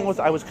keep But the them thing away was,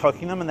 from I me. was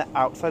cooking them, and the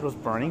outside was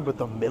burning, but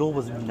the middle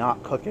was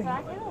not cooking.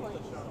 I kind of like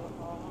it.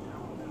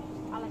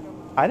 I like it.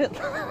 I didn't.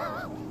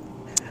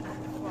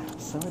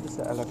 Somebody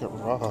said I like it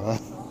raw.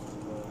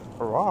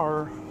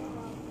 Raw.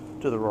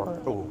 To the raw.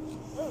 Oh.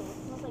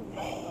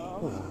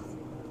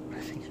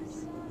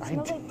 I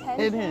Smells like 10 cans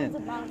didn't.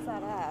 of bounce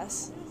that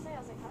ass.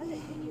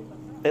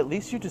 At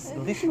least you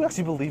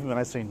actually believe me when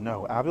I say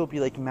no. Abby will be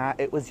like, Matt,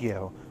 it was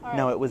you.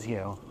 No, right. it was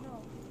you.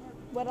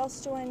 What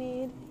else do I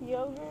need?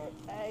 Yogurt,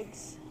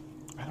 eggs.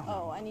 I don't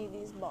know. Oh, I need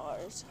these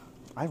bars.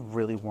 I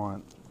really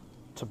want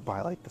to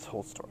buy like this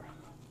whole store.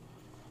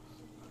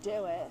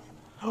 Do it.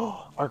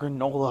 Our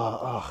granola.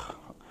 Ugh.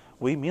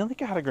 Me and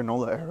Lika had a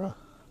granola era.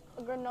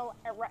 A granola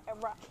era.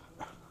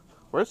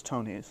 Where's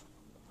Tony's?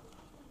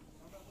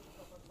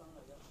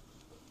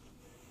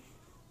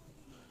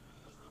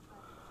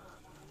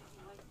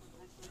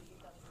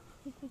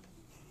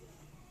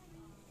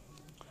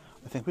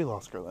 I think we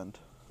lost Gerland.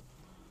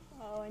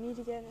 Oh, I need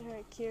to get her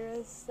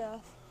Kira's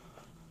stuff.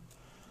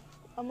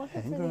 I'm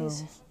looking Hey, for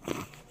girls. these.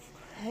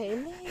 Hey,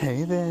 ladies.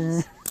 Hey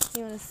there.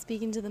 You want to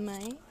speak into the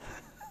mic?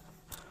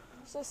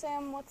 So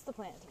Sam, what's the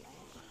plan tonight?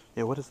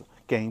 Yeah, what is it?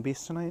 Gang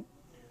Beast tonight?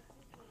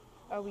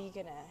 Are we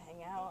gonna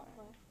hang out?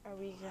 Are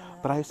we gonna?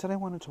 But I said I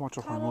wanted to watch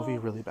a horror movie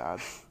really bad.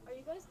 Are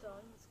you guys done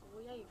with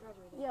school? Yeah, you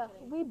graduated. Yeah,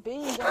 we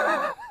been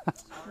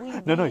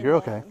done. No, you're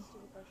okay.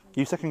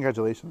 You said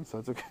congratulations, so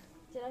it's okay.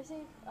 Did I say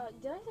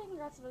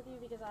congrats to both of you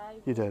because I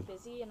You did. was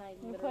busy and I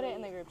You put it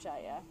in the group chat,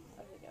 yeah.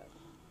 Okay, good.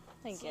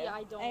 Thank See, you.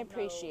 I don't I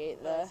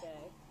appreciate know what the I say.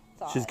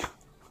 thought. She's. Did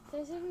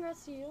I say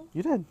congrats to you?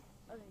 You did.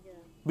 Okay,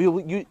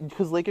 good. You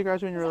because Lake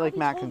graduated and you were like, Abby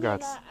Matt, told me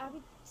congrats. that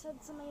Abby said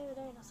something the other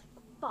day and I was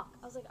like, fuck.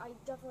 I was like, I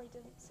definitely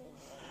didn't say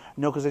anything.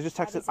 No, because I just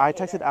texted. Abby's I a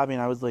hater. texted Abby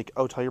and I was like,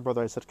 "Oh, tell your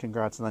brother I said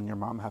congrats," and then your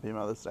mom Happy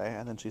Mother's Day,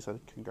 and then she said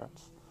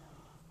congrats.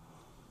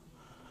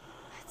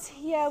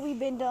 Yeah, we've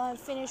been done.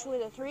 Finished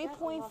with a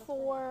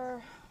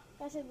 3.4.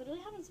 Guys, I literally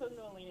haven't spoken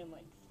to Alina in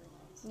like 3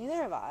 months. Neither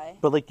have I.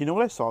 But like, you know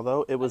what I saw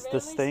though? It was I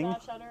this thing.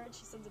 Snapchat her and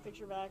she sends a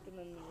picture back and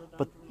then we're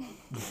done.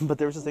 But but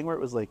there was this thing where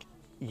it was like,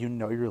 you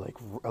know, you're like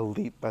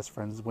elite best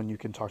friends when you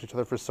can talk to each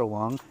other for so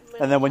long,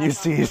 and then when you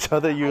see each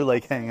other, you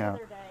like hang out,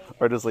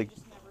 or just like.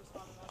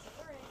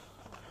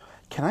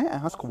 Can I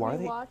ask why we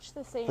they? watched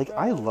the same. Like,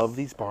 I love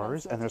these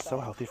bars and they're so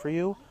healthy for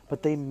you,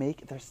 but they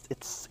make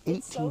it's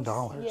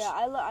 $18. Yeah,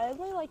 I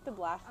really like the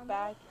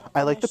blackback.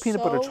 I like the They're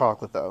peanut butter so-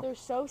 chocolate though. They're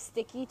so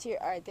sticky to your.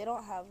 Alright, they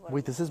don't have. What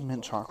Wait, this is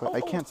mint chocolate.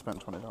 I Oh. can't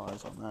spend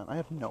 $20 on that. I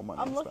have no money.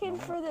 I'm to spend looking on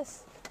that. for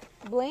this.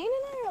 Blaine and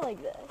I are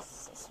like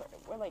this. Sort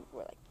of. We're like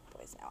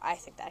boys now. I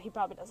think that he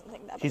probably doesn't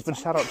think that. but He's been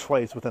it's shout out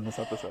twice within this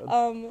episode.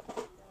 fine.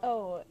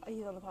 Oh,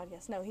 he's on the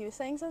podcast. No, he was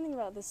saying something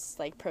about this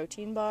like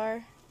protein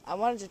bar. I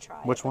wanted to try.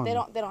 Which it, but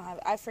one? They don't have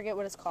it. I forget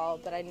what it's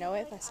called, but I know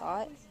it if I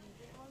saw it.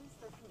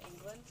 They're from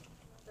England.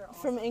 They're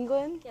awesome. From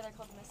England. Yeah, they're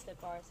called Misfit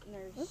bars and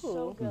they're Ooh.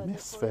 so good. They're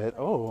Misfit.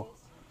 fully Oh.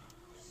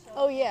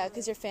 Oh yeah,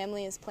 because your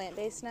family is plant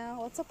based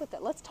now. What's up with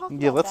that? Let's talk.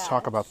 Yeah, about let's that.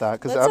 talk about that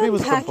because Let's Abby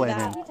was unpack complaining.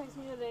 that. He texted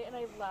me today and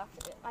I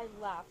laughed.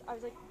 I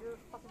was like, "You're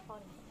fucking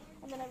funny."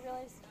 And then I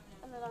realized,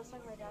 and then I was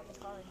talking to my dad in the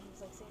car, and he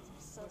was like saying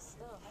some so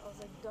stuff. I was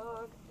like,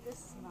 "Dog, this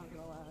is not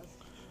gonna last."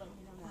 But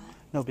you know that.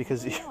 No,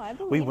 because No, I we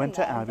believe went in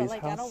to that, Abby's but,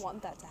 like, house. I don't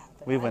want that to happen.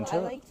 We went I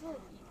to- like.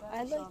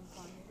 I like.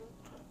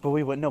 But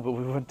we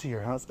went to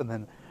your house, and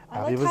then I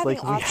Abby like was like,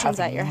 having "We options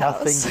have at your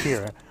nothing house."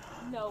 here."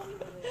 No, we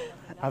literally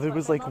have nothing. Abby That's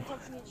was why like- my mom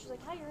texted me and she's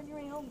like, "Hi, you're on your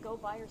way home. Go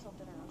buy yourself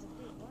dinner." I was like,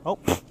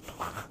 "Wait,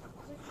 what?"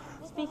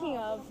 Oh, Speaking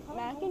of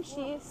mac and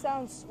cheese,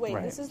 sounds. Wait,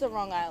 Right. this is the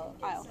wrong aisle.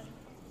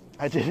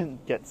 I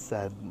didn't get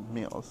said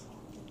meals.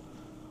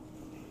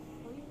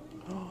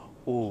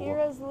 Ooh,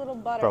 Kira's little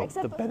butter. bro,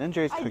 Except the Ben and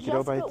Jerry's I cookie dough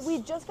just got- bites.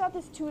 we just got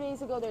this 2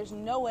 days ago. There's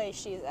no way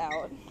she's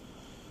out.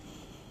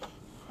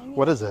 I mean,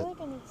 What I is feel it?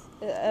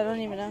 like I don't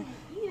even know.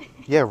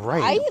 Yeah, I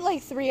right. eat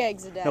like 3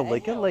 eggs a day. No,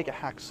 Leica like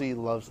actually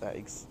loves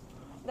eggs.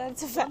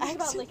 That's a Think fact.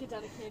 about like a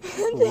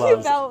dedicated.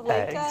 Loves about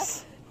Leica.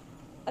 eggs.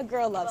 A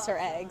girl loves her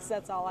eggs.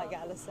 That's all I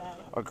gotta say.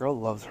 A girl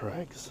loves her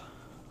eggs.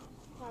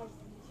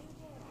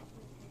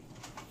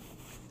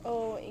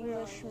 Oh,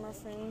 English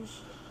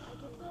muffins.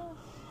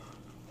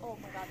 Oh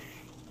my god,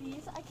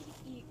 these I could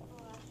eat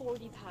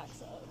 40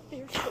 packs of.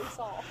 They're so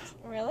soft.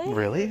 Really?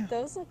 Really?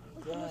 Those look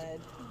good.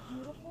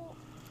 Beautiful,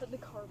 but the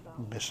carb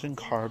balance. Mission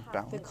carb The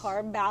balance.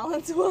 carb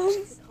balance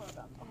ones. The carb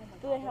balance. Oh my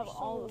Do god. they have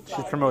all the She's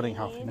fiber promoting you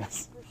need?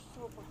 healthiness. They're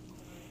so fucking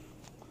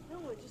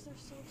good. No, it's just they're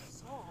so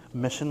soft.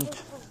 Mission For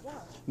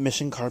what?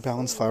 Mission Carb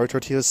Balance flour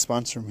tortillas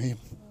sponsor me,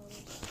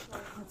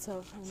 That's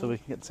so funny. so we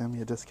can get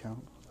Sammy a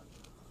discount.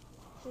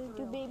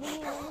 Do baby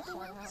need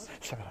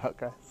Shout out,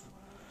 guys.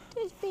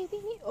 Does baby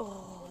need?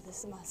 Oh,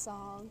 this is my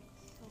song.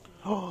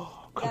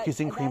 Oh, cookies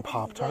and cream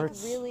Pop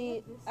Tarts. Like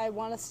really, I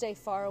want to stay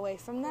far away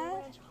from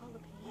that.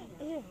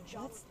 Ew,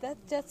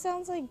 that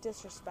sounds like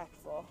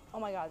disrespectful. Oh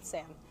my God,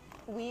 Sam,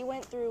 we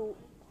went through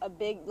a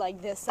big like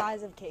this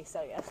size of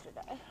queso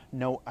yesterday.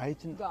 No, I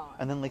didn't. Gone.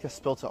 And then Leica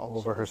spilt it all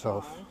over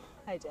herself. Gone.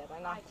 I did.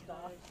 I knocked it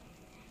off.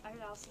 I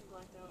heard Allison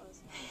blacked out.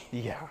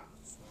 Yeah.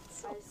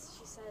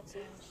 She said it to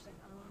me, and she's like,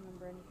 I don't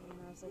remember anything.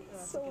 And I was like, oh,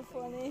 that's So a good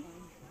thing, funny. it's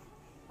fine.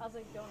 I was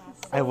like, don't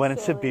ask. I went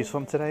into silly. Beach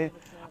Swim today.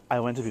 I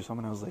went to Beach Swim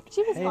and I was like,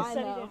 She was hey. fine Said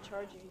he though. didn't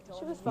charge you. He told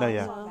She me. was No, fine.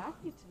 yeah. though. Vacuum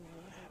to me.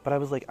 But I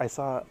was like, I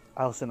saw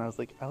Allison. I was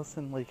like,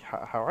 Allison, like,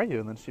 how are you?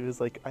 And then she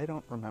was like, I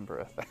don't remember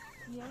a thing.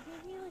 Neil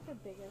gave me like a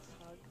biggest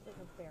hug, like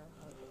a bear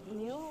hug.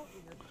 Neil?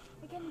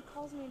 Again, he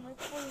calls me and right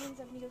before he hangs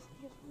up, he goes,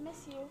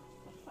 miss you.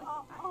 I'm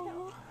like, I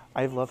know.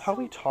 I love how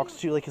he talks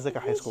to you like he's like a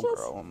high He's school just-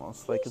 girl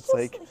almost. Like He's it's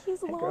like, just-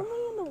 he's hey, lonely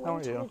girl, in the how are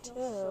winter you? too.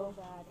 So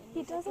bad. And He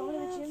he's like, doesn't go to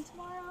the have- gym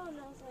tomorrow, and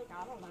I was like,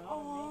 I don't know.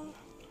 Aw.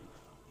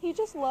 He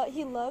just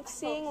he loves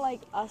seeing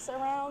like us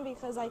around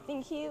because I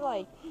think he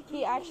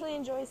actually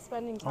enjoys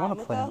spending I wanna time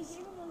with play. us. He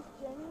gave me the most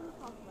genuine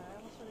compliment. I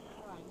almost started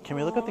crying. Can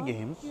we look at the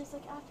games? He was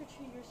like, after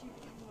 2 years, you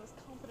became the most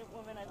confident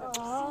woman I've ever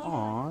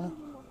Aw. seen.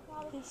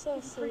 Aw. He's so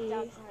Freaked sweet.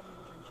 out 'cause I had an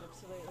internship,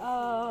 so they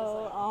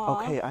Oh,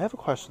 aw. Okay, I have a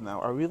question though.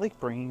 Are we like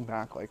bringing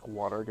back like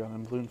water gun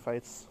and balloon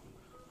fights?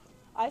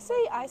 I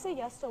say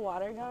yes to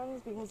water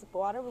guns because the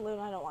water balloon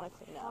I don't want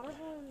to clean up.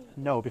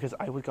 No, because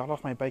I got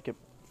off my bike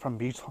from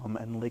Beach Home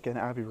and Leica and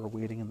Abby were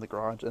waiting in the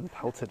garage and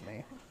pelted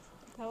me.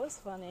 That was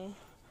funny.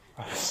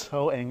 I was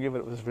so angry, but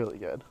it was really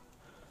good.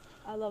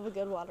 I love a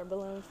good water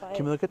balloon fight.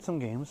 Can we look at some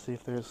games, see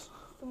if there's...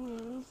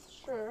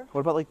 Sure.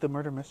 What about like the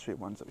murder mystery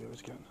ones that we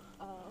always get?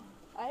 Oh,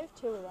 I have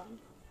 2 of them.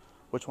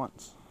 Which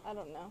ones? I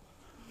don't know.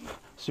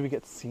 Should we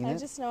get seen I it?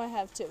 just know I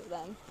have 2 of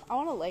them. I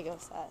want a Lego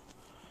set.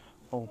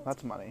 Oh,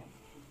 that's money.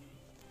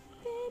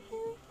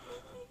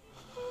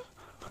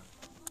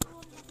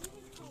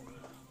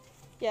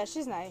 Yeah,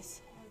 she's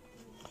nice.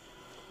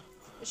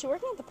 Is she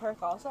working at the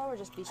Perk also, or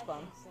just Beach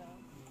Bum?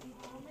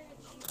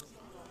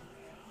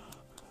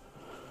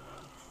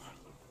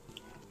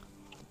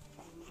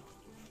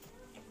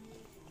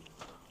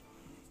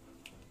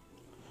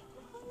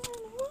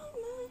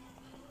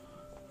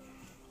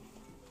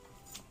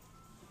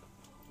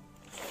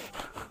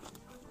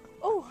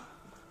 Oh,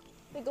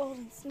 the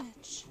golden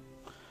snitch.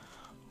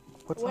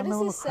 What's What on the does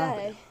little this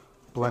say?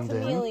 Blend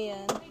in. Chameleon.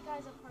 Hey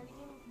guys, a party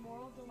game with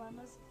moral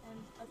dilemmas and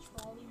a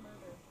trolley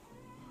murder.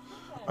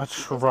 A Is it a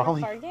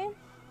trolley. card game?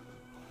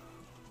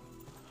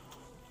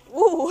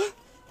 Ooh,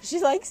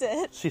 she likes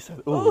it. She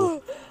said,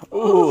 ooh.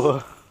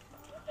 Ooh.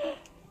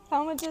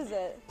 How much is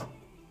it? 25.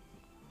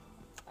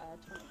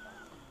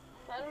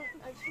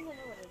 I just want to know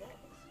what it is.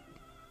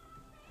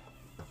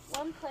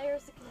 One player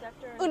is the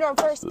conductor. And Uno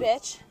first,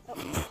 bitch.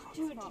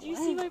 Dude, did you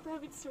see my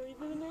private story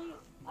the other night?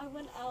 I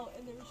went out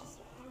and there was just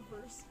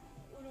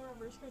Uno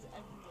reverse cards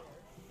everywhere,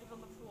 like on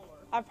the floor.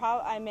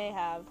 I may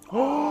have. I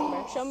don't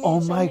remember. Show me. Oh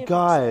show my me a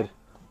god. picture.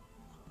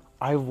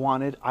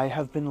 I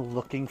have been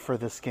looking for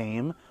this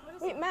game.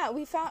 Wait, Matt,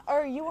 we found,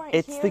 or you weren't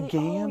It's here. the Oh,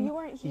 game. you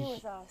weren't here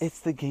with us. It's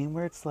the game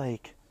where it's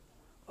like,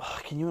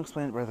 can you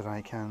explain it better than I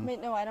can? Wait,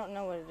 no, I don't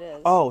know what it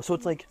is. Oh, so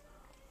it's like,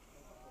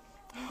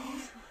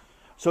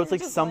 so it's You're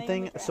like just laying on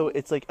something. the So ground.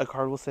 it's like a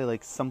card will say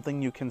like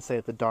something you can say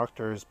at the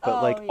doctor's, but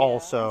Oh, like yeah.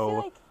 also I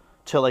feel like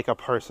to like a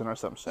person or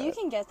some shit. you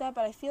can get that,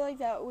 but I feel like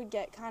that would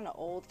get kind of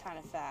old, kind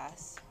of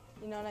fast.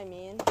 You know what I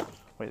mean?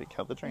 Way to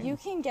kill the train. You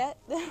can get.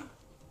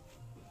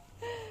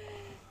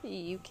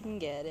 You can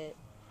get it.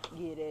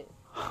 Get it.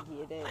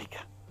 Get it. Like,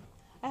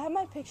 I have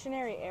my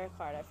Pictionary Air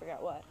card. I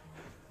forgot what.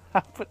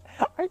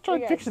 I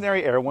tried guys,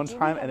 Pictionary Air one Do we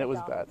time get and it was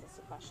bad. McDonald's? That's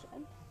the question.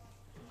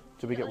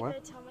 Did we get like, what? I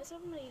tell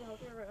myself I'm gonna eat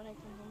healthier right when I come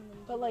home and then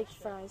But do like that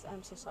shit. fries,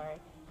 I'm so sorry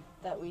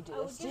that we do I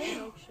would this. get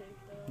a milkshake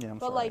though. Yeah, I'm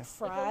But sorry. like Like a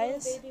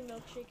fries, little baby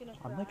milkshake and a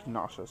fry. I'm like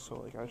nauseous, so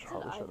like I probably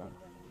That's what shouldn't.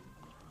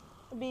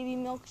 a baby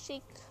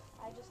milkshake.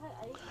 I just had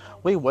ice.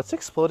 Wait, what's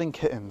Exploding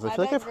Kittens? I feel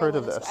like bet I've heard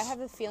of Gerlin is- this. I have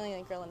the feeling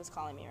that Gerlin is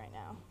calling me right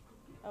now.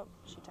 Oh,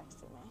 she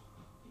texted me.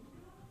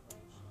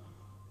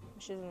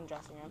 She's in the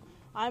dressing room.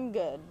 I'm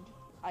good.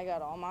 I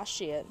got all my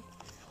shit.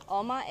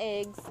 All my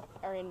eggs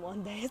are in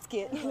one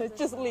basket. Let's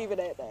just leave it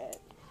at that.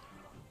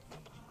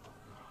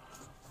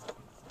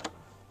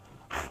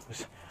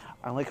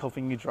 I'm like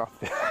hoping you drop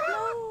this.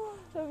 No,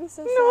 that'd be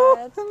so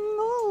sad.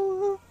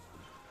 No.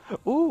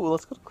 Ooh,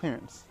 let's go to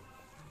clearance.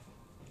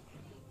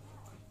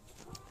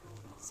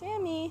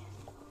 Sammy.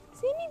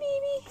 Sammy,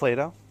 baby.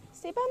 Play-Doh.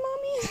 Stay by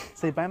mommy.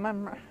 Say bye,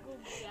 my.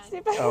 Stay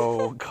by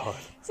Oh god.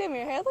 Sammy,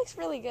 your hair looks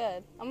really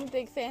good. I'm a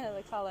big fan of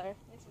the color.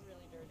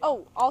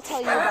 Oh, I'll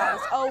tell you about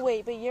this. Oh,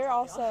 wait, but you're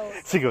also...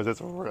 She goes,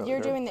 it's really You're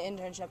good. doing the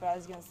internship, I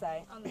was going to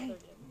say. On the 30th.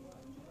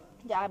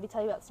 Yeah, Abby,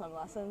 tell you about swim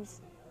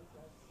lessons.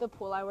 The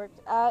pool I worked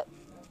at,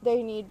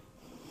 they need...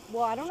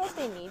 Well, I don't know if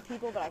they need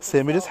people, but I can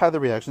Sammy just still- had the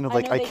reaction of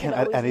like, know I they can't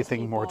could add always use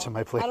anything more people. to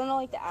my plate. I don't know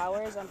like the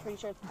hours. I'm pretty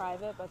sure it's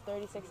private, but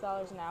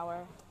 $36 an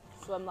hour,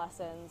 swim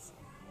lessons.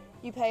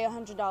 You pay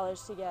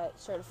 $100 to get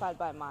certified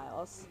by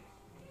Miles.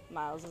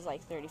 Miles is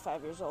like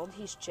 35 years old.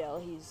 He's chill.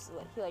 He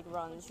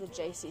runs the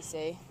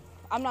JCC.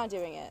 I'm not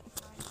doing it.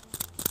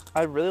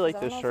 I really like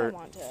 'cause I this don't shirt. know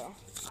if I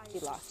want to be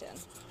locked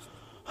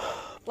in.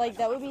 Like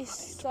that would be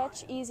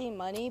such easy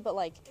money, but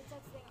like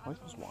I like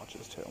those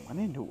watches too. I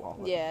need a new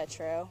wallet. yeah,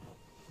 true.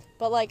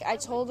 But like I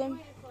told him,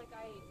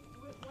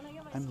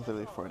 I'm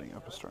literally fighting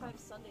up a storm.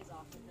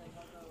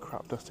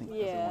 Crop dusting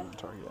Yeah. everyone in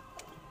Target.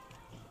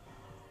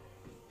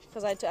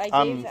 because I gave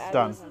I'm Abby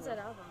done. some- That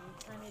album,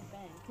 I made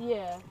bank.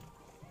 Yeah.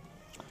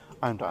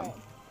 I'm done.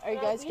 Alright. Are you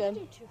guys we good?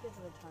 can do 2 kids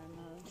at a time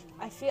though.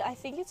 I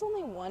think it's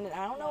only one, and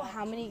I don't know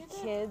how many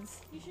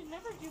kids, You should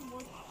never do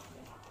more.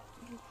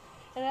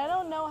 and I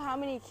don't know how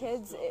many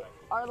kids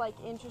are like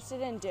interested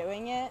in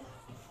doing it.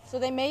 So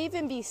they may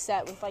even be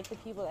set with like the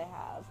people they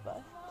have,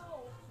 but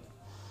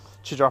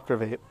She dropped her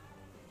vape.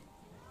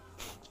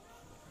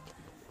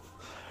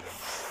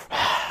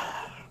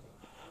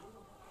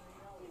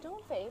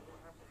 don't vape.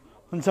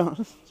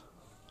 Don't.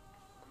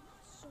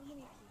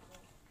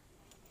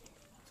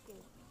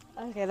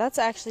 Okay, that's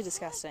actually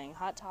disgusting.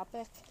 Hot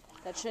topic.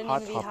 That shouldn't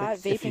Hot even be hot.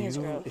 topic. Vaping is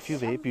gross. If you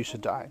vape, you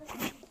should die.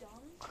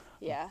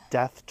 Yeah,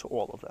 Death to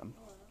all of them.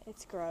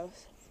 it's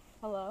gross.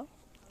 Hello?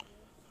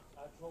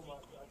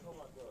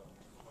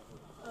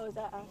 Oh, is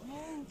that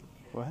Ashley?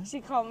 What? She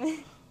called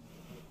me.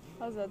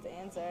 I was about to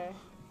answer.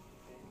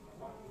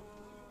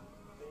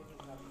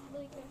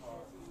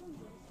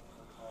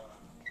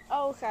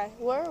 Oh, okay.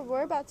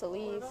 We're about to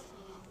leave.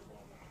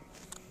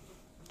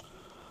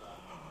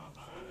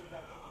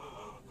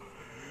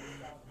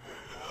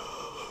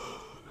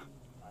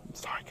 I'm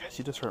sorry, guys.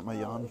 You just hurt my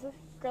yawn. Is it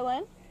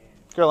Gerlin?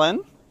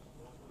 Gerlin?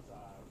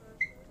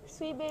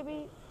 sweet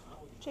baby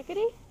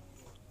chickadee?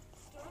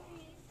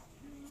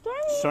 Stormy.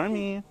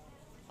 Stormy.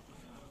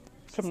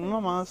 Come on,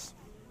 mamas.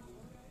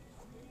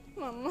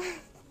 Mama.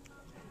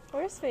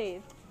 Where's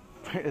Faith?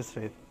 Where is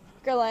Faith?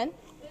 Gerlin?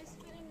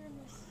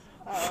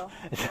 Oh.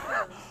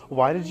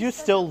 Why did you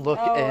still look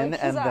in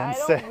and then I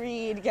say... don't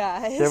read,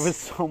 guys. There was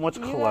so much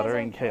You guys clutter are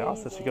and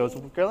chaos that she crazy.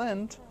 goes,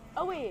 Gerland.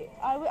 Oh, wait.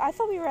 I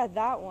thought we were at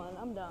that one.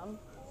 I'm dumb.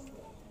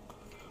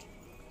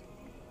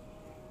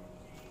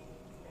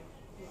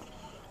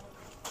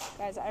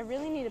 Guys, I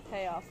really need to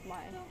pay off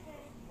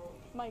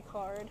my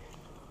card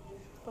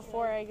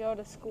before I go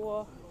to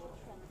school.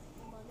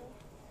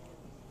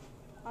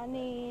 I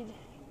need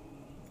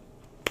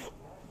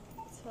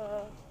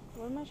to...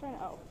 What am I trying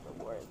to... Oh,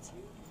 rewards.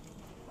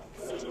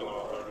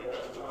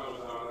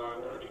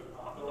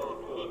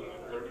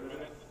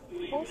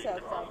 Wholesale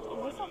club.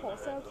 Is this a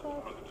wholesale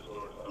club?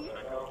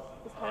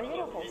 Is Target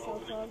a wholesale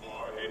club?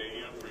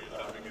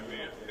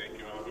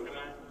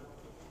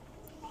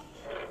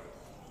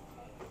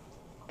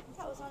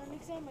 That was on an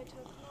exam I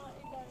took.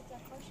 That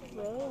exact question.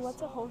 Really?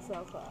 What's a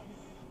wholesale club?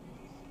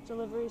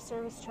 Delivery,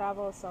 service,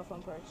 travel, cell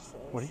phone purchases.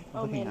 What are you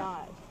Oh, looking may at?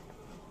 not.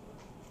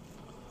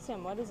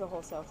 Sam, what is a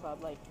wholesale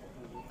club? Like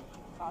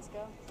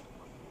Costco?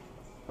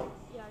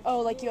 Yeah, Oh,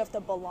 like you have to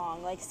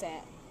belong. Like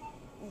Sam.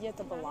 You have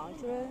to belong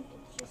to it?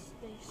 it's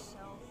just they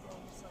sell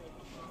things like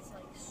it's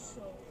like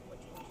so much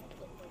like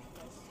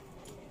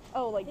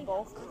Oh, like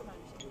bulk?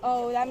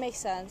 Oh, that makes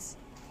sense.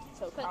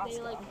 So But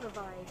Costco. they can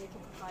provide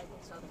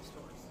things to other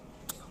stores.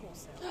 Just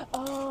wholesale.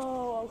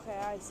 Oh, okay,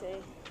 I see.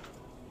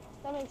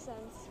 That makes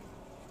sense.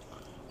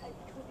 I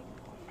could be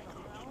confused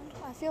on that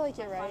one. I feel like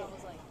you're right. I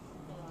was like,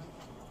 hold on.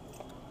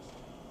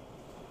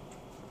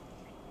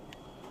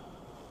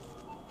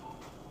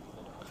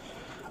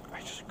 I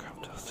just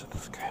grabbed us to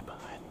this guy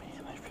behind me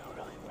and I feel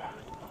really bad.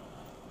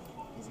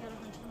 He's got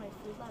 100 in my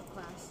food lab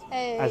class.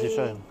 Hey. As you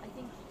should. I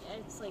think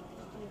it's like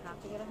you have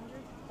to get 100,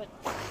 but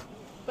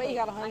But you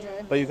got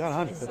 100. But you got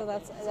 100. So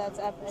that's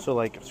epic. So,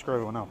 like, screw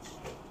everyone else.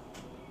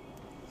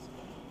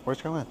 Where's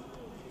Gerland?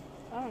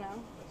 I don't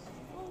know.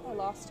 I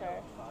lost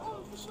her. oh,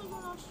 we're still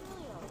going to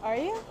Australia. Are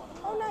you?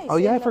 Oh, nice. Oh,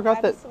 yeah, In I the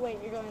forgot that- Wait,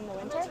 you're going in the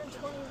winter? I turned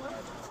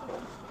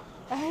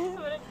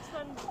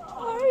 21.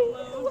 Are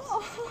you?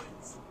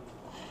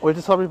 Wait,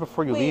 just tell me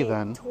before you leave Wait,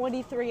 then.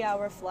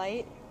 23-hour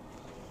flight.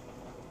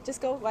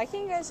 Just go. Why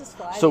can't you guys just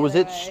fly? So the was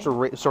other it way?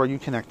 straight? So are you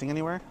connecting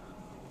anywhere?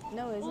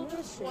 No, isn't Well, it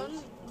there's straight? one.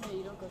 No,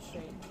 you don't go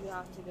straight. You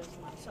have to go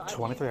somewhere. So either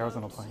 23 you hours go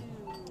on a plane.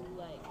 to,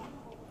 like,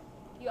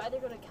 you either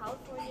go to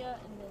California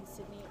and then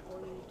Sydney, or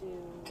you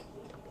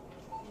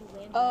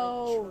land in,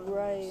 Oh, like, Toronto or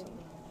right. something,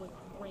 like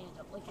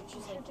random. Like it's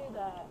just like do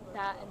that.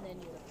 and then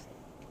you go to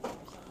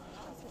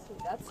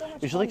Sydney. That's so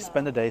much You should like fun,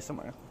 spend a though. day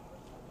somewhere.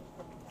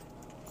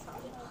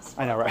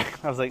 I know, right?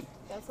 I was like,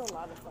 That's a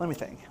lot of fun. let me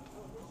think.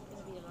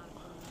 It'll be a lot of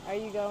fun. Are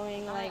you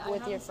going like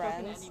with your haven't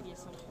spoken friends? to any of you,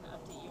 so I'm just gonna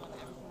update you on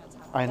everything that's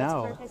happening. I That's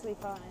know. perfectly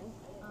fine.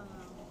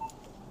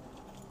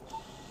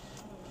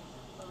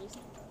 What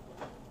reason?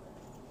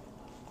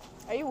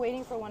 Are you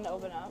waiting for one to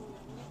open up?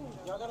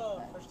 Y'all got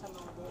a first time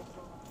on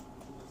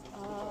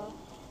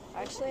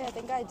Actually, I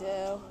think I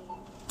do.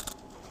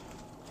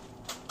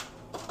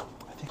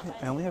 I think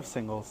I only have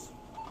singles.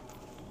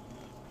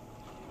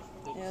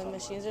 Yeah, the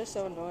machines are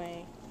so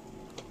annoying.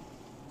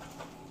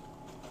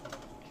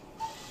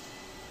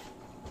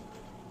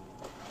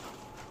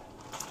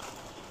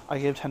 I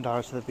gave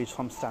 $10 to the Beach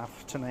Plum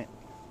staff tonight.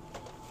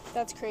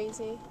 That's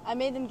crazy. I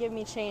made them give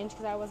me change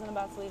because I wasn't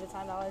about to leave a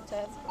 $10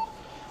 tip.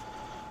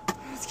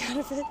 It's kind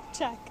of a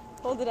check.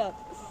 Hold it up.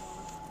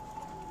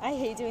 I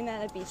hate doing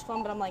that at Beach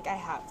Plum, but I'm like, I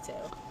have to.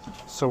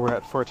 So we're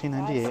at God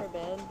 $14.98.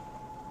 forbid.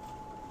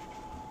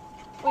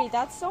 Wait,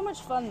 that's so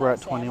much fun. We're though, at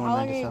Sam. How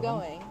long are you $21.97.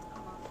 going?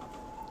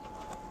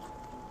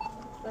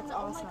 That's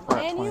awesome. We're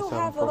at And you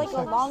have like a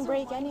 $27.46. long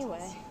break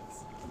anyway.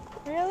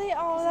 Really?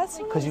 Oh, that's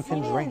so Because you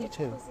can fun. drink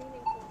too. Cuisine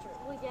and culture.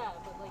 Well, yeah,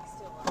 but like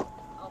still,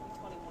 I'll be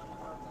 21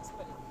 regardless.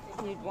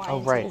 But You'd want Oh,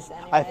 to do right. this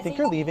anyway. I think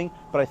you're leaving,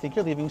 but I think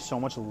you're leaving so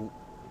much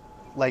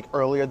like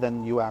earlier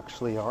than you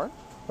actually are.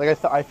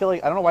 Like I feel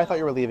like I don't know why I thought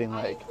you were leaving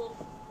like. I will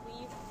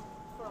leave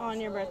for On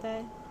your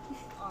Australia birthday?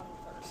 on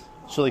Thursday.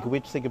 So like we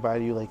just say goodbye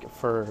to you like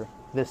for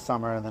this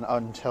summer and then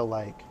until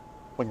like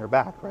when you're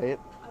back, right?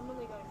 I'm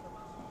only going for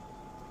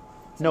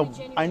a month. No,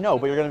 January, I know,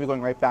 but you're February. gonna be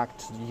going right back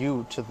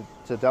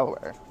to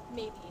Delaware.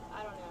 Maybe.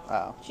 I don't know.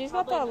 Oh, She's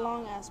got Probably that not.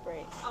 long ass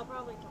break. I'll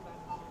probably come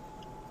back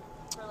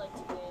for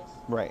like 2 days.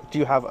 right. Do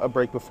you have a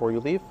break before you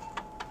leave?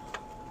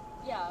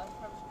 Yeah,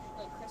 from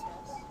like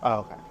Christmas. Oh,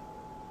 okay.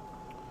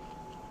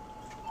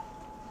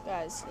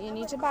 Guys, you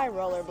need to buy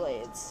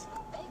rollerblades.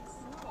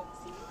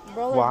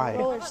 No. Why?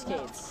 Roller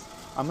skates.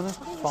 I'm gonna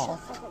Shut fall.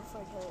 the fuck up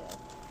before I kill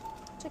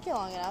you. Took you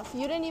long enough.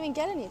 You didn't even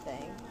get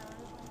anything.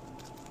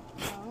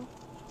 No.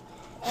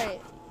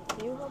 Alright,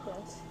 you hold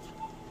this.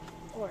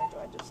 Or do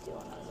I just steal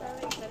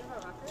another?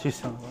 She's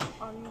still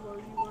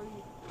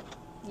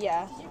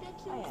Yeah,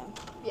 I am.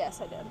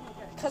 Yes, I did.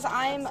 Because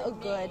I'm a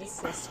good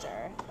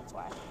sister. That's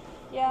why.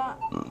 Yeah,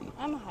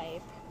 I'm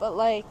hype. But,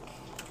 like,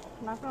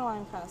 I'm not gonna lie,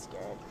 I'm kind of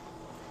scared.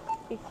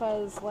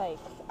 because, like,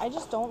 I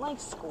just don't like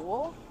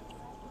school.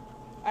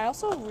 I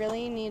also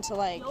really need to,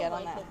 like, get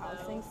on that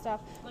housing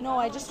stuff. No,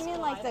 I just mean,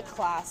 like, the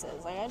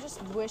classes. Like, I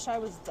just wish I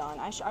was done.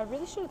 I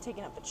really should have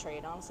taken up a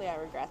trade, honestly. I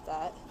regret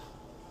that.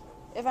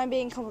 If I'm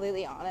being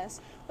completely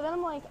honest. But then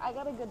I'm like, I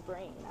got a good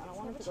brain. I don't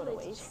want it to go to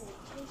waste.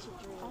 I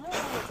don't want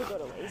it to go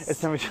to waste.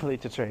 It's never too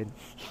late to trade.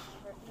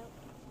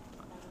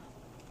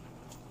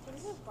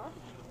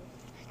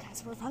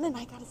 Guys, we're running.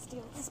 I gotta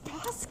steal this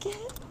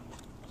basket.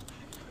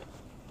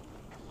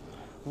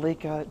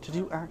 Leica, did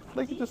you act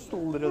like you just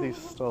literally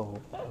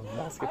stole a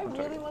basket I from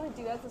really Target? want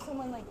to do that so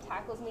someone, like,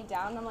 tackles me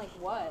down and I'm like,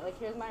 what? Like,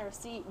 here's my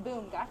receipt.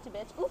 Boom, gotcha,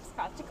 bitch. Oops,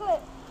 gotcha, clip.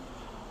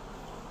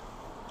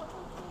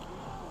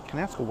 Can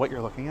I ask what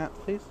you're looking at,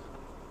 please?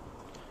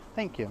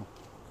 Thank you.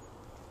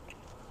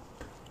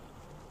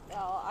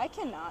 No, I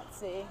cannot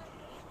see.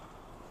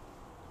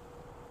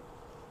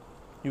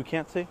 You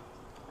can't see?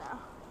 No.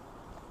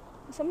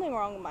 There's something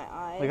wrong with my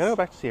eyes. We gotta go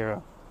back to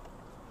Sierra.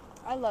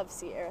 I love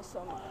Sierra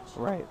so much.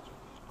 Right.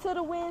 To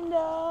the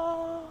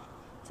window,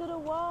 to the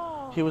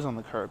wall, He was on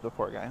the curb, the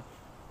poor guy.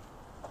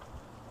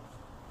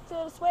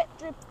 till the sweat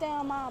drips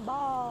down my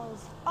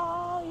balls.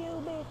 All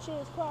you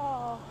bitches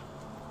crawl.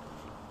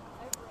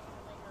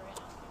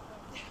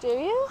 Do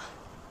you?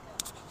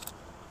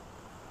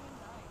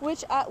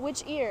 Which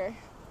ear?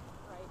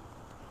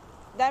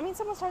 That means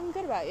someone's talking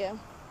good about you.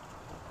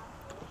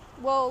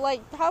 Well,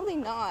 like, probably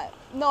not.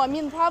 No, I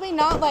mean, probably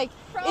not, like,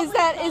 is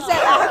that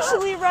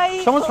actually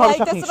right? Someone's probably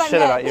Like, talking that's what I shit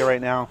meant. about you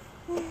right now.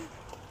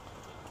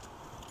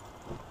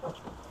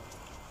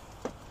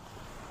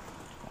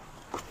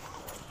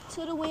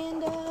 To the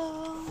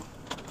window,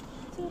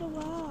 to the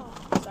wall.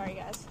 Sorry,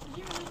 guys.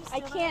 I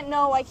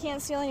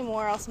can't steal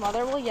anymore, else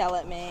Mother will yell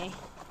at me.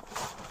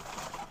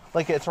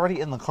 Like, it's already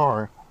in the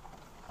car.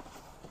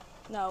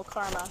 No,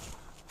 karma.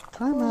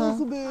 Karma.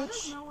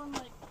 Bitch.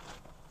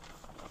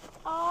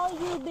 All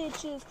you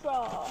bitches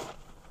crawl.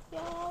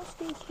 Y'all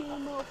stinky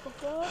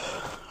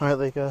motherfucker.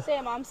 Alright, Leica.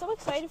 Sam, I'm so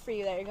excited for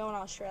you that you're going to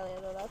Australia,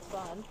 though. That's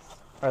fun.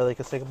 Alright,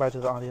 Leica, say goodbye to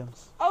the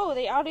audience. Oh,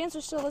 the audience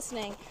are still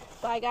listening.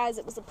 Bye, guys.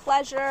 It was a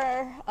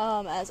pleasure.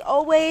 As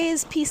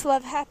always, peace,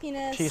 love,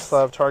 happiness. Peace,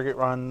 love, Target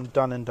run,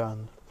 done and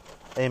done.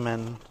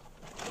 Amen.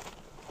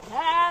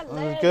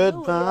 Hallelujah.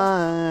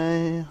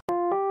 Goodbye.